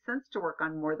does make sense to work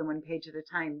on more than one page at a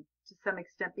time to some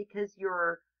extent, because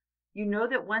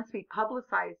that once we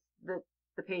publicize that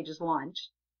the page is launched,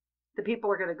 the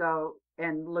people are going to go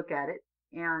and look at it,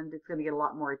 and it's going to get a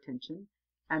lot more attention.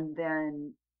 And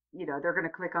then, they're going to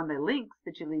click on the links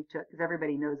that you leave to it, because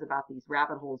everybody knows about these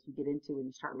rabbit holes you get into when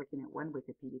you start looking at one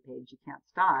Wikipedia page. You can't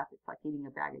stop. It's like eating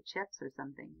a bag of chips or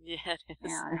something. Yeah, it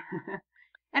is.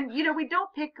 And we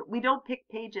don't pick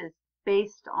pages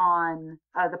based on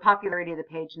the popularity of the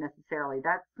page necessarily.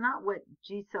 That's not what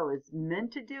GSoW is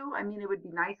meant to do. I mean, it would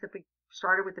be nice if we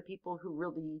started with the people who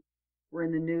really were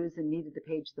in the news and needed the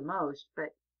page the most,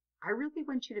 but I really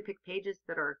want you to pick pages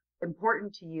that are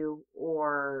important to you,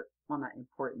 or, well, not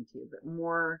important to you, but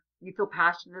more you feel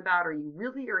passionate about, or you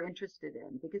really are interested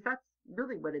in, because that's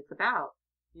really what it's about.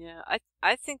 Yeah,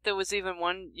 I think there was even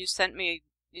one you sent me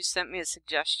a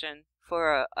suggestion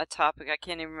for a topic. I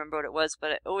can't even remember what it was,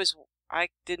 but I always I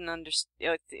didn't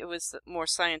understand. It was more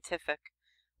scientific,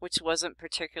 which wasn't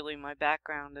particularly my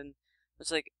background, and it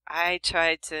was like I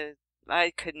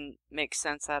couldn't make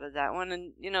sense out of that one.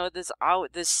 And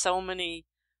there's so many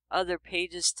other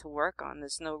pages to work on.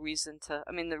 There's no reason to.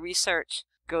 I mean, the research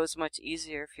goes much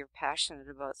easier if you're passionate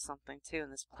about something too. And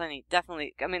there's plenty.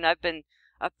 Definitely. I mean, I've been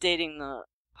updating the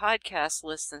podcast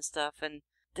list and stuff, and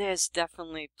there's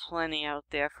definitely plenty out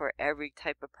there for every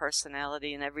type of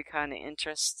personality and every kind of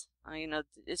interest.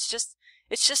 It's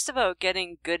just about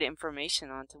getting good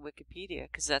information onto Wikipedia,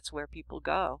 because that's where people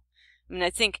go. I mean, I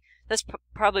think that's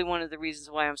probably one of the reasons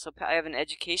why I have an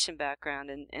education background,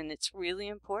 and it's really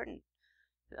important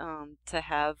to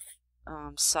have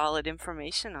solid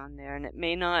information on there. And it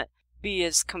may not be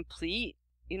as complete,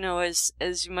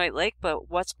 as you might like, but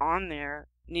what's on there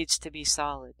needs to be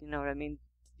solid. You know what I mean?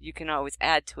 You can always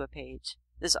add to a page.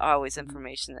 There's always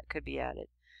information that could be added,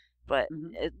 but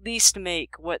at least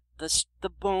make what the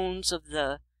bones of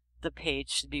the page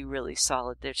should be really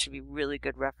solid. There should be really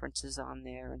good references on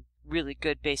there and really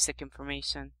good basic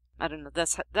information. I don't know.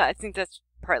 I think that's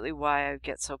partly why I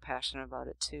get so passionate about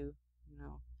it too.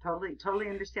 Totally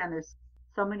understand. There's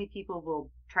so many people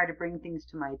will try to bring things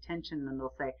to my attention, and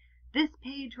they'll say, this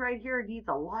page right here needs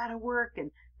a lot of work,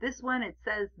 and this one, it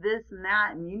says this and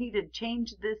that, and you need to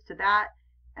change this to that.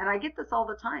 And I get this all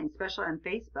the time, especially on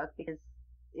Facebook, because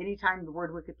anytime the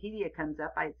word Wikipedia comes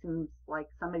up, it seems like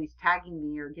somebody's tagging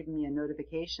me or giving me a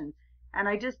notification. And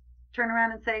I just turn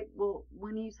around and say, well,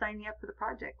 when are you signing up for the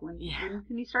project? When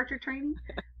can you start your training?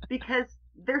 Because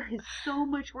there is so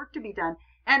much work to be done.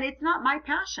 And it's not my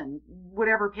passion,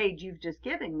 whatever page you've just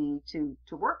given me to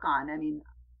work on. I mean,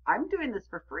 I'm doing this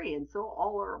for free, and so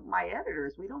all are my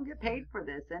editors. We don't get paid for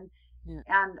this. And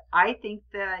I think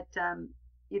that,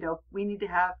 we need to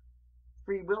have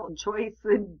free will and choice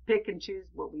and pick and choose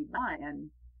what we want. And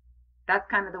that's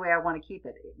kind of the way I want to keep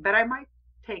it. But I might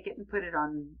take it and put it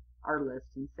on our list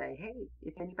and say, hey,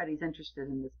 if anybody's interested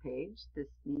in this page, this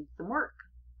needs some work.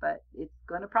 But it's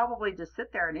going to probably just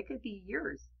sit there, and it could be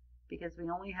years, because we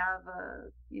only have,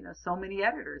 so many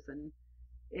editors. And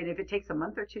if it takes a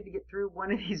month or two to get through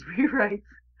one of these rewrites,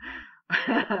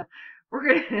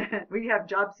 we have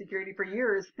job security for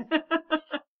years.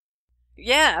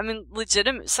 Yeah, I mean,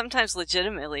 sometimes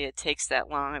legitimately it takes that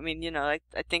long. I mean, I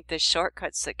think there's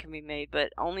shortcuts that can be made,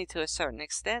 but only to a certain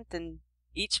extent, and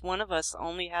each one of us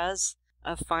only has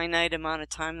a finite amount of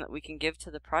time that we can give to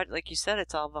the project. Like you said,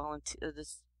 it's all volunteer.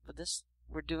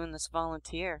 We're doing this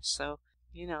volunteer, so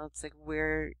it's like,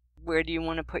 where do you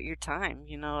want to put your time?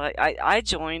 I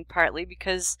joined partly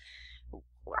because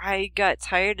I got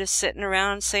tired of sitting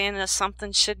around saying that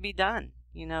something should be done,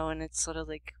 and it's sort of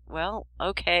like, well,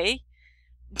 okay,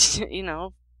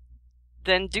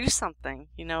 then do something,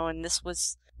 and this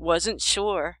wasn't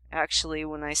sure actually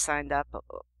when I signed up.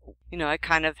 I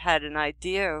kind of had an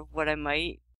idea of what I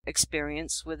might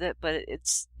experience with it, but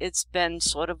it's been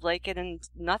sort of like it and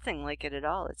nothing like it at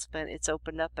all. It's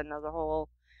opened up another whole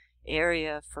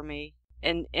area for me,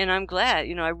 and I'm glad.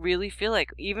 I really feel like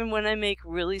even when I make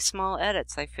really small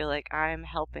edits, I feel like I'm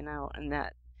helping out, and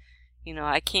that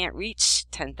I can't reach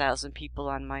 10,000 people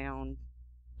on my own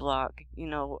blog,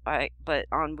 but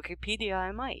on Wikipedia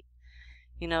I might,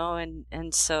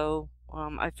 and so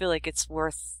I feel like it's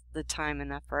worth the time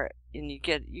and effort, and you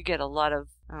get a lot of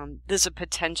there's a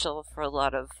potential for a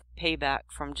lot of payback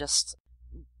from just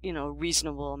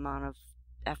reasonable amount of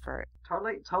effort.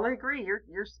 Totally agree.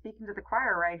 You're speaking to the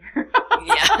choir right here.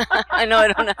 Yeah, I know I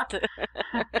don't have to.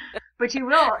 But you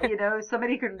will,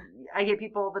 I get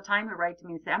people all the time who write to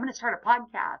me and say, I'm going to start a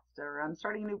podcast, or I'm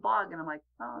starting a new blog. And I'm like,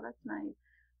 oh, that's nice.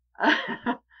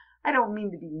 I don't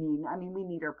mean to be mean. I mean, we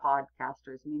need our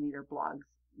podcasters. We need our blogs,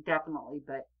 definitely.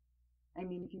 But I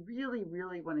mean, if you really,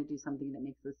 really want to do something that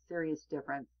makes a serious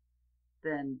difference,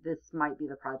 then this might be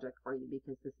the project for you,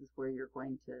 because this is where you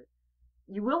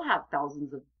will have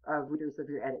thousands of readers of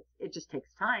your edits. It just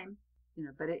takes time,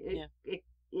 but it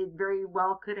very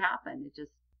well could happen. It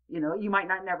just, you might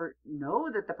not never know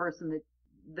that the person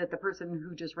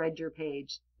who just read your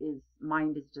page, his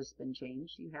mind has just been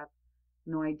changed. You have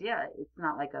no idea. It's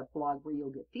not like a blog where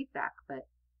you'll get feedback, but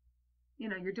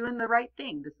you're doing the right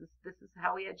thing. This is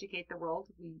how we educate the world.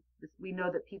 We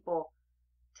know that people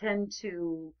tend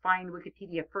to find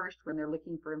Wikipedia first when they're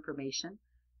looking for information,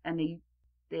 and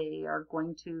they are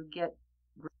going to get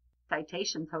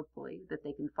citations, hopefully, that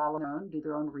they can follow their own, do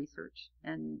their own research,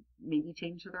 and maybe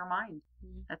change their mind.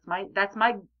 That's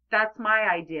my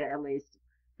idea, at least.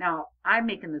 Now, I'm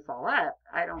making this all up.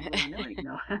 I don't really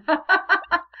know.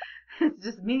 It's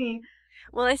just me.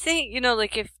 Well, I think,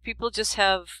 like if people just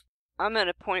have, I'm at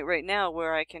a point right now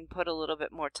where I can put a little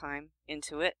bit more time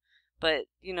into it, But,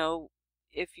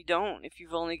 if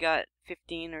you've only got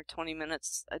 15 or 20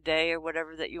 minutes a day or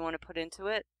whatever that you want to put into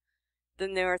it,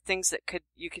 then there are things that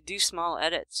you could do small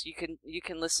edits. You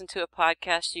can listen to a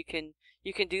podcast, you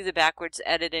can do the backwards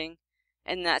editing,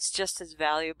 and that's just as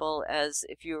valuable as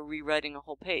if you were rewriting a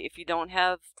whole page. If you don't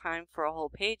have time for a whole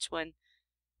page, when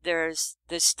there's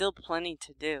still plenty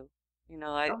to do.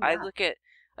 I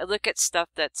look at stuff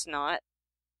that's not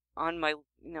on my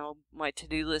my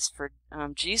to-do list for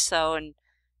GSoW, and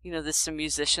there's some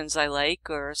musicians I like,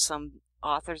 or some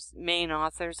main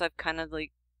authors. I've kind of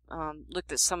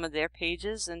looked at some of their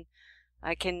pages, and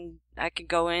I can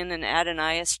go in and add an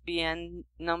ISBN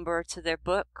number to their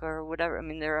book or whatever. I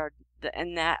mean,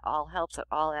 and that all helps. It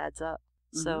all adds up.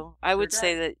 Mm-hmm. So I would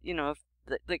say that if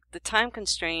the time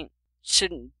constraint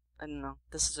shouldn't. I don't know.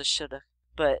 This is a shoulda,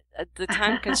 but the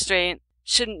time constraint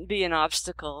shouldn't be an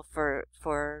obstacle for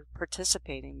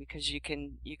participating, because you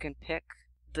can pick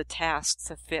the tasks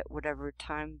to fit whatever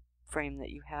time frame that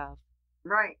you have.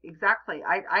 Right, exactly.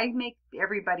 I make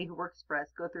everybody who works for us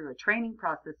go through a training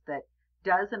process that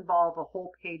does involve a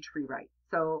whole page rewrite.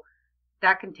 So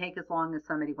that can take as long as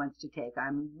somebody wants to take.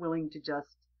 I'm willing to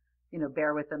just,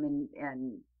 bear with them,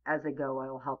 and as they go, I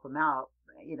will help them out.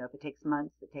 If it takes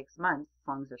months, it takes months. As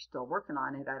long as they're still working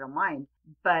on it, I don't mind.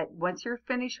 But once you're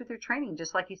finished with your training,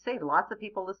 just like you say, lots of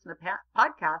people listen to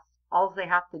podcasts. All they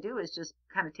have to do is just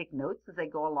kind of take notes as they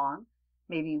go along.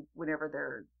 Maybe whenever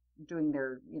they're doing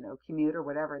their, commute or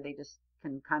whatever, they just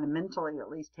can kind of mentally at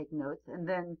least take notes. And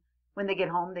then when they get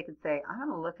home, they can say, I'm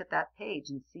going to look at that page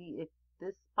and see if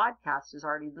this podcast is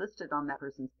already listed on that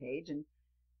person's page.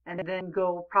 And then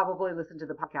go probably listen to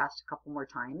the podcast a couple more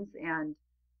times and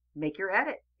make your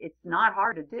edit. It's not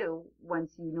hard to do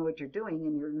once you know what you're doing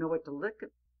and you know what to look at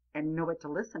and know what to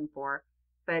listen for.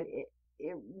 But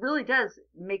it really does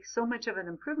make so much of an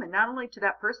improvement, not only to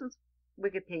that person's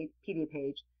Wikipedia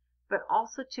page, but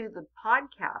also to the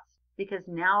podcast, because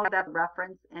now that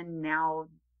reference, and now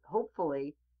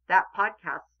hopefully that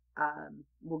podcast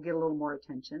will get a little more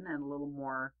attention and a little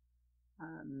more,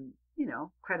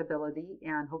 credibility,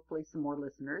 and hopefully some more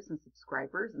listeners and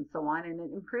subscribers and so on, and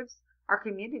it improves our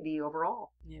community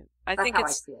overall. Yeah, I think I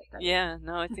see it. Yeah,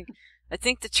 no, I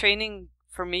think the training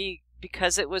for me,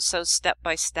 because it was so step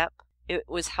by step, it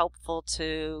was helpful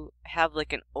to have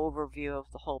an overview of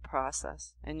the whole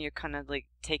process, and you're kind of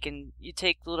you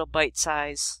take little bite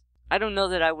size. I don't know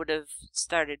that I would have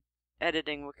started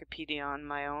editing Wikipedia on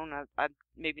my own. I'm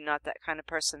maybe not that kind of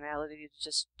personality to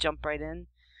just jump right in.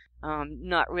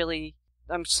 Not really.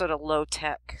 I'm sort of low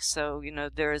tech, so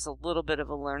there is a little bit of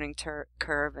a learning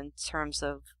curve in terms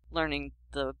of learning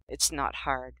it's not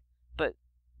hard, but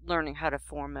learning how to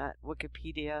format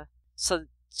Wikipedia. So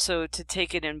to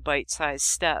take it in bite-sized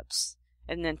steps,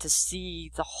 and then to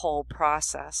see the whole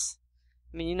process.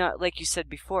 I mean, like you said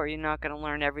before, you're not going to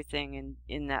learn everything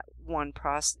in that one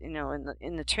process, in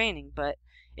the training, but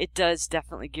it does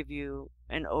definitely give you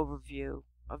an overview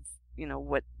of,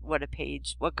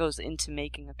 what goes into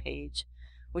making a page,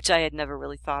 which I had never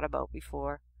really thought about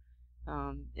before.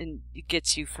 And it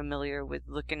gets you familiar with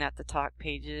looking at the talk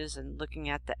pages and looking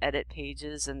at the edit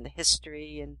pages and the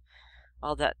history and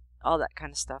all that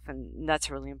kind of stuff, and that's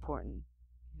really important.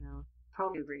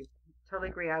 Totally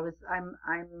agree. I'm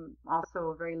also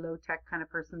a very low tech kind of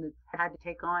person that's had to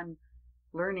take on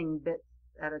learning bits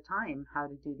at a time how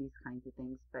to do these kinds of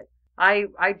things. But I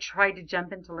tried to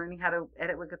jump into learning how to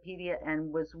edit Wikipedia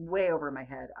and was way over my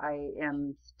head. I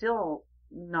am still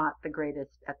not the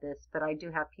greatest at this, but I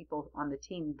do have people on the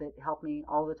team that help me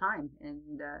all the time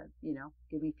and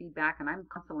give me feedback, and I'm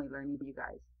constantly learning from you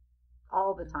guys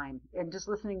all the time, and just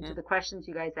listening to the questions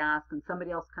you guys ask, and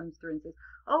somebody else comes through and says,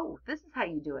 oh, this is how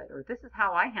you do it, or this is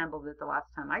how I handled it the last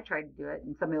time I tried to do it,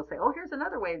 and somebody will say, oh, here's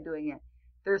another way of doing it.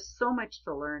 There's so much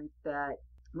to learn that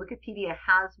Wikipedia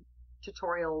has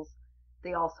tutorials.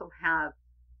 They also have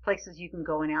places you can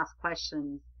go and ask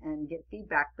questions and get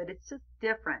feedback, but it's just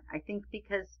different. I think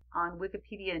because on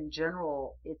Wikipedia in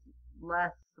general, it's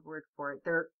less, the word for it,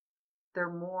 they're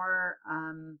more,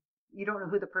 you don't know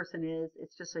who the person is.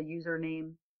 It's just a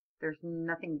username. There's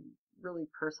nothing really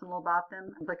personal about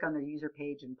them. Click on their user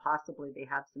page and possibly they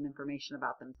have some information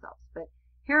about themselves. But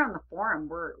here on the forum,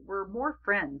 we're more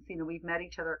friends. We've met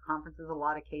each other at conferences, a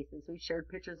lot of cases. We shared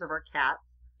pictures of our cats.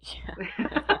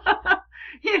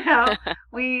 Yeah.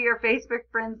 We are Facebook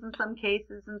friends in some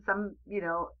cases, and some,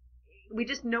 we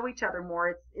just know each other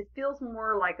more. It feels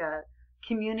more like a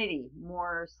community,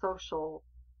 more social.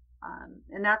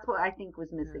 And that's what I think was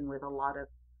missing with a lot of,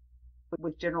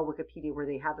 with general Wikipedia, where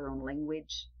they have their own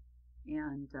language.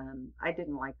 And I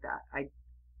didn't like that.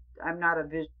 I'm not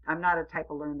a type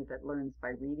of learner that learns by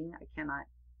reading. I cannot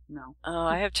No. Oh,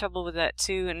 I have trouble with that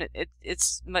too, and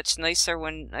it's much nicer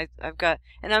when I've got,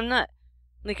 and I'm not,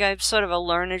 like, I'm sort of a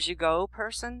learn as you go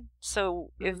person.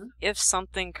 So if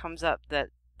something comes up that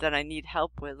I need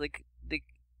help with, like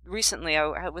recently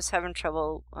I was having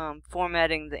trouble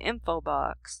formatting the info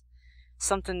box.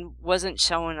 Something wasn't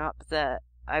showing up that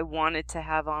I wanted to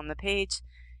have on the page,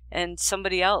 and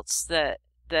somebody else that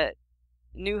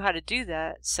knew how to do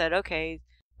that said, okay,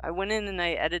 I went in and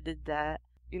I edited that.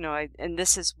 And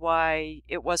this is why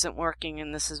it wasn't working,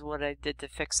 and this is what I did to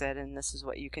fix it, and this is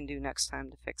what you can do next time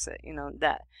to fix it.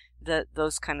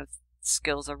 Those kind of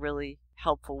skills are really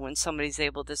helpful when somebody's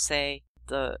able to say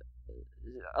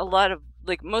a lot of,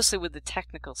 like, mostly with the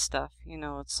technical stuff,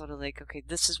 it's sort of like, okay,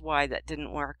 this is why that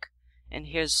didn't work, and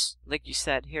here's, like you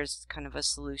said, here's kind of a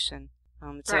solution.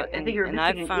 Right. I think you're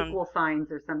missing an equal signs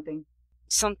or something.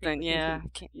 Something, yeah.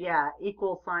 Yeah,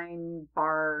 equal sign,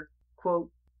 bar,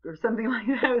 quote, or something like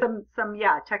that. Some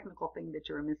technical thing that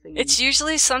you're missing. It's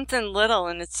usually something little,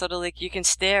 and it's sort of like you can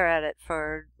stare at it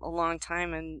for a long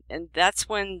time, and that's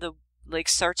when the, like,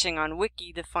 searching on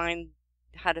Wiki to find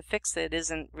how to fix it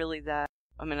isn't really that.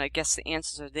 I mean, I guess the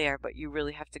answers are there, but you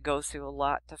really have to go through a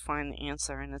lot to find the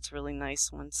answer, and it's really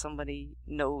nice when somebody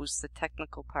knows the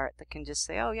technical part that can just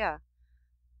say, oh yeah,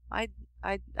 I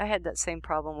had that same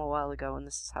problem a while ago, and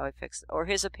this is how I fixed it. Or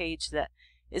here's a page that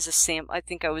is a sample. I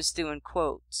think I was doing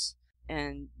quotes,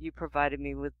 and you provided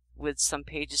me with some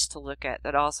pages to look at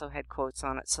that also had quotes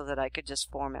on it, so that I could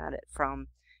just format it from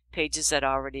pages that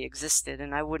already existed,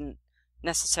 and I wouldn't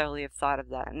necessarily have thought of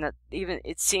that. And that, even,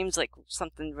 it seems like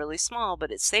something really small,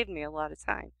 but it saved me a lot of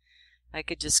time. I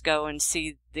could just go and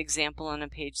see the example on a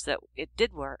page that it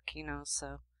did work,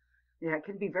 so. Yeah, it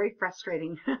can be very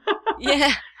frustrating.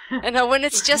 Yeah. And when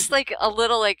it's just like a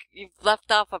little, like, you've left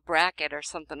off a bracket or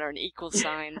something, or an equal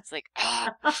sign, it's like,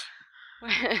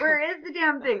 where is the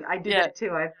damn thing? I do that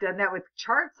too. I've done that with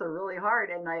charts are really hard,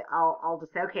 and I'll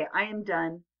just say, okay, I am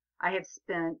done. I have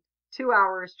spent 2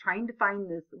 hours trying to find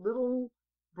this little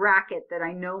bracket that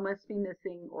I know must be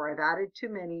missing, or I've added too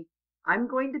many. I'm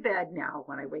going to bed now.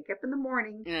 When I wake up in the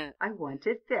morning, I want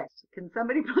it fixed. Can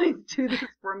somebody please do this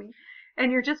for me?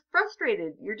 And you're just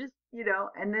frustrated. You're just,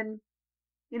 and then,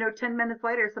 10 minutes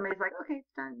later, somebody's like, okay,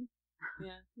 it's done.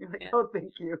 Yeah. You're like, oh,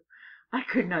 thank you. I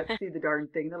could not see the darn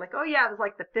thing. They're like, oh yeah, it was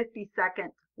like the 52nd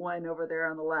one over there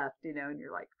on the left, and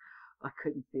you're like, I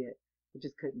couldn't see it. I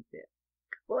just couldn't see it.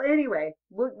 Well, anyway,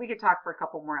 we could talk for a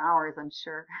couple more hours, I'm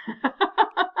sure.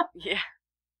 Yeah.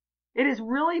 It has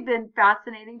really been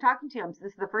fascinating talking to you.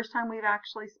 This is the first time we've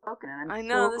actually spoken, and I'm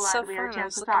so glad we had a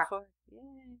chance to talk.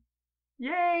 Yay.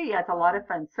 Yay! Yeah, it's a lot of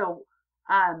fun. So,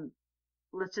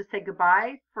 let's just say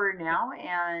goodbye for now,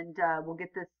 and we'll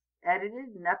get this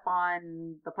edited and up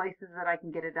on the places that I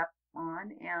can get it up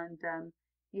on. And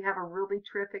you have a really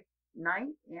terrific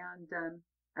night, and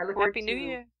I look forward to... Happy New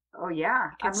Year. Oh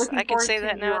yeah, I'm looking forward to I can say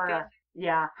that now.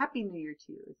 Yeah, Happy New Year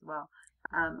to you as well.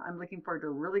 I'm looking forward to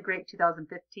a really great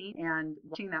 2015 and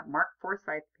watching that Mark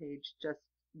Forsyth page just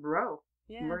grow.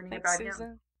 Yeah, learning thanks, about Susan.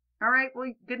 him. All right,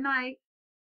 well, good night.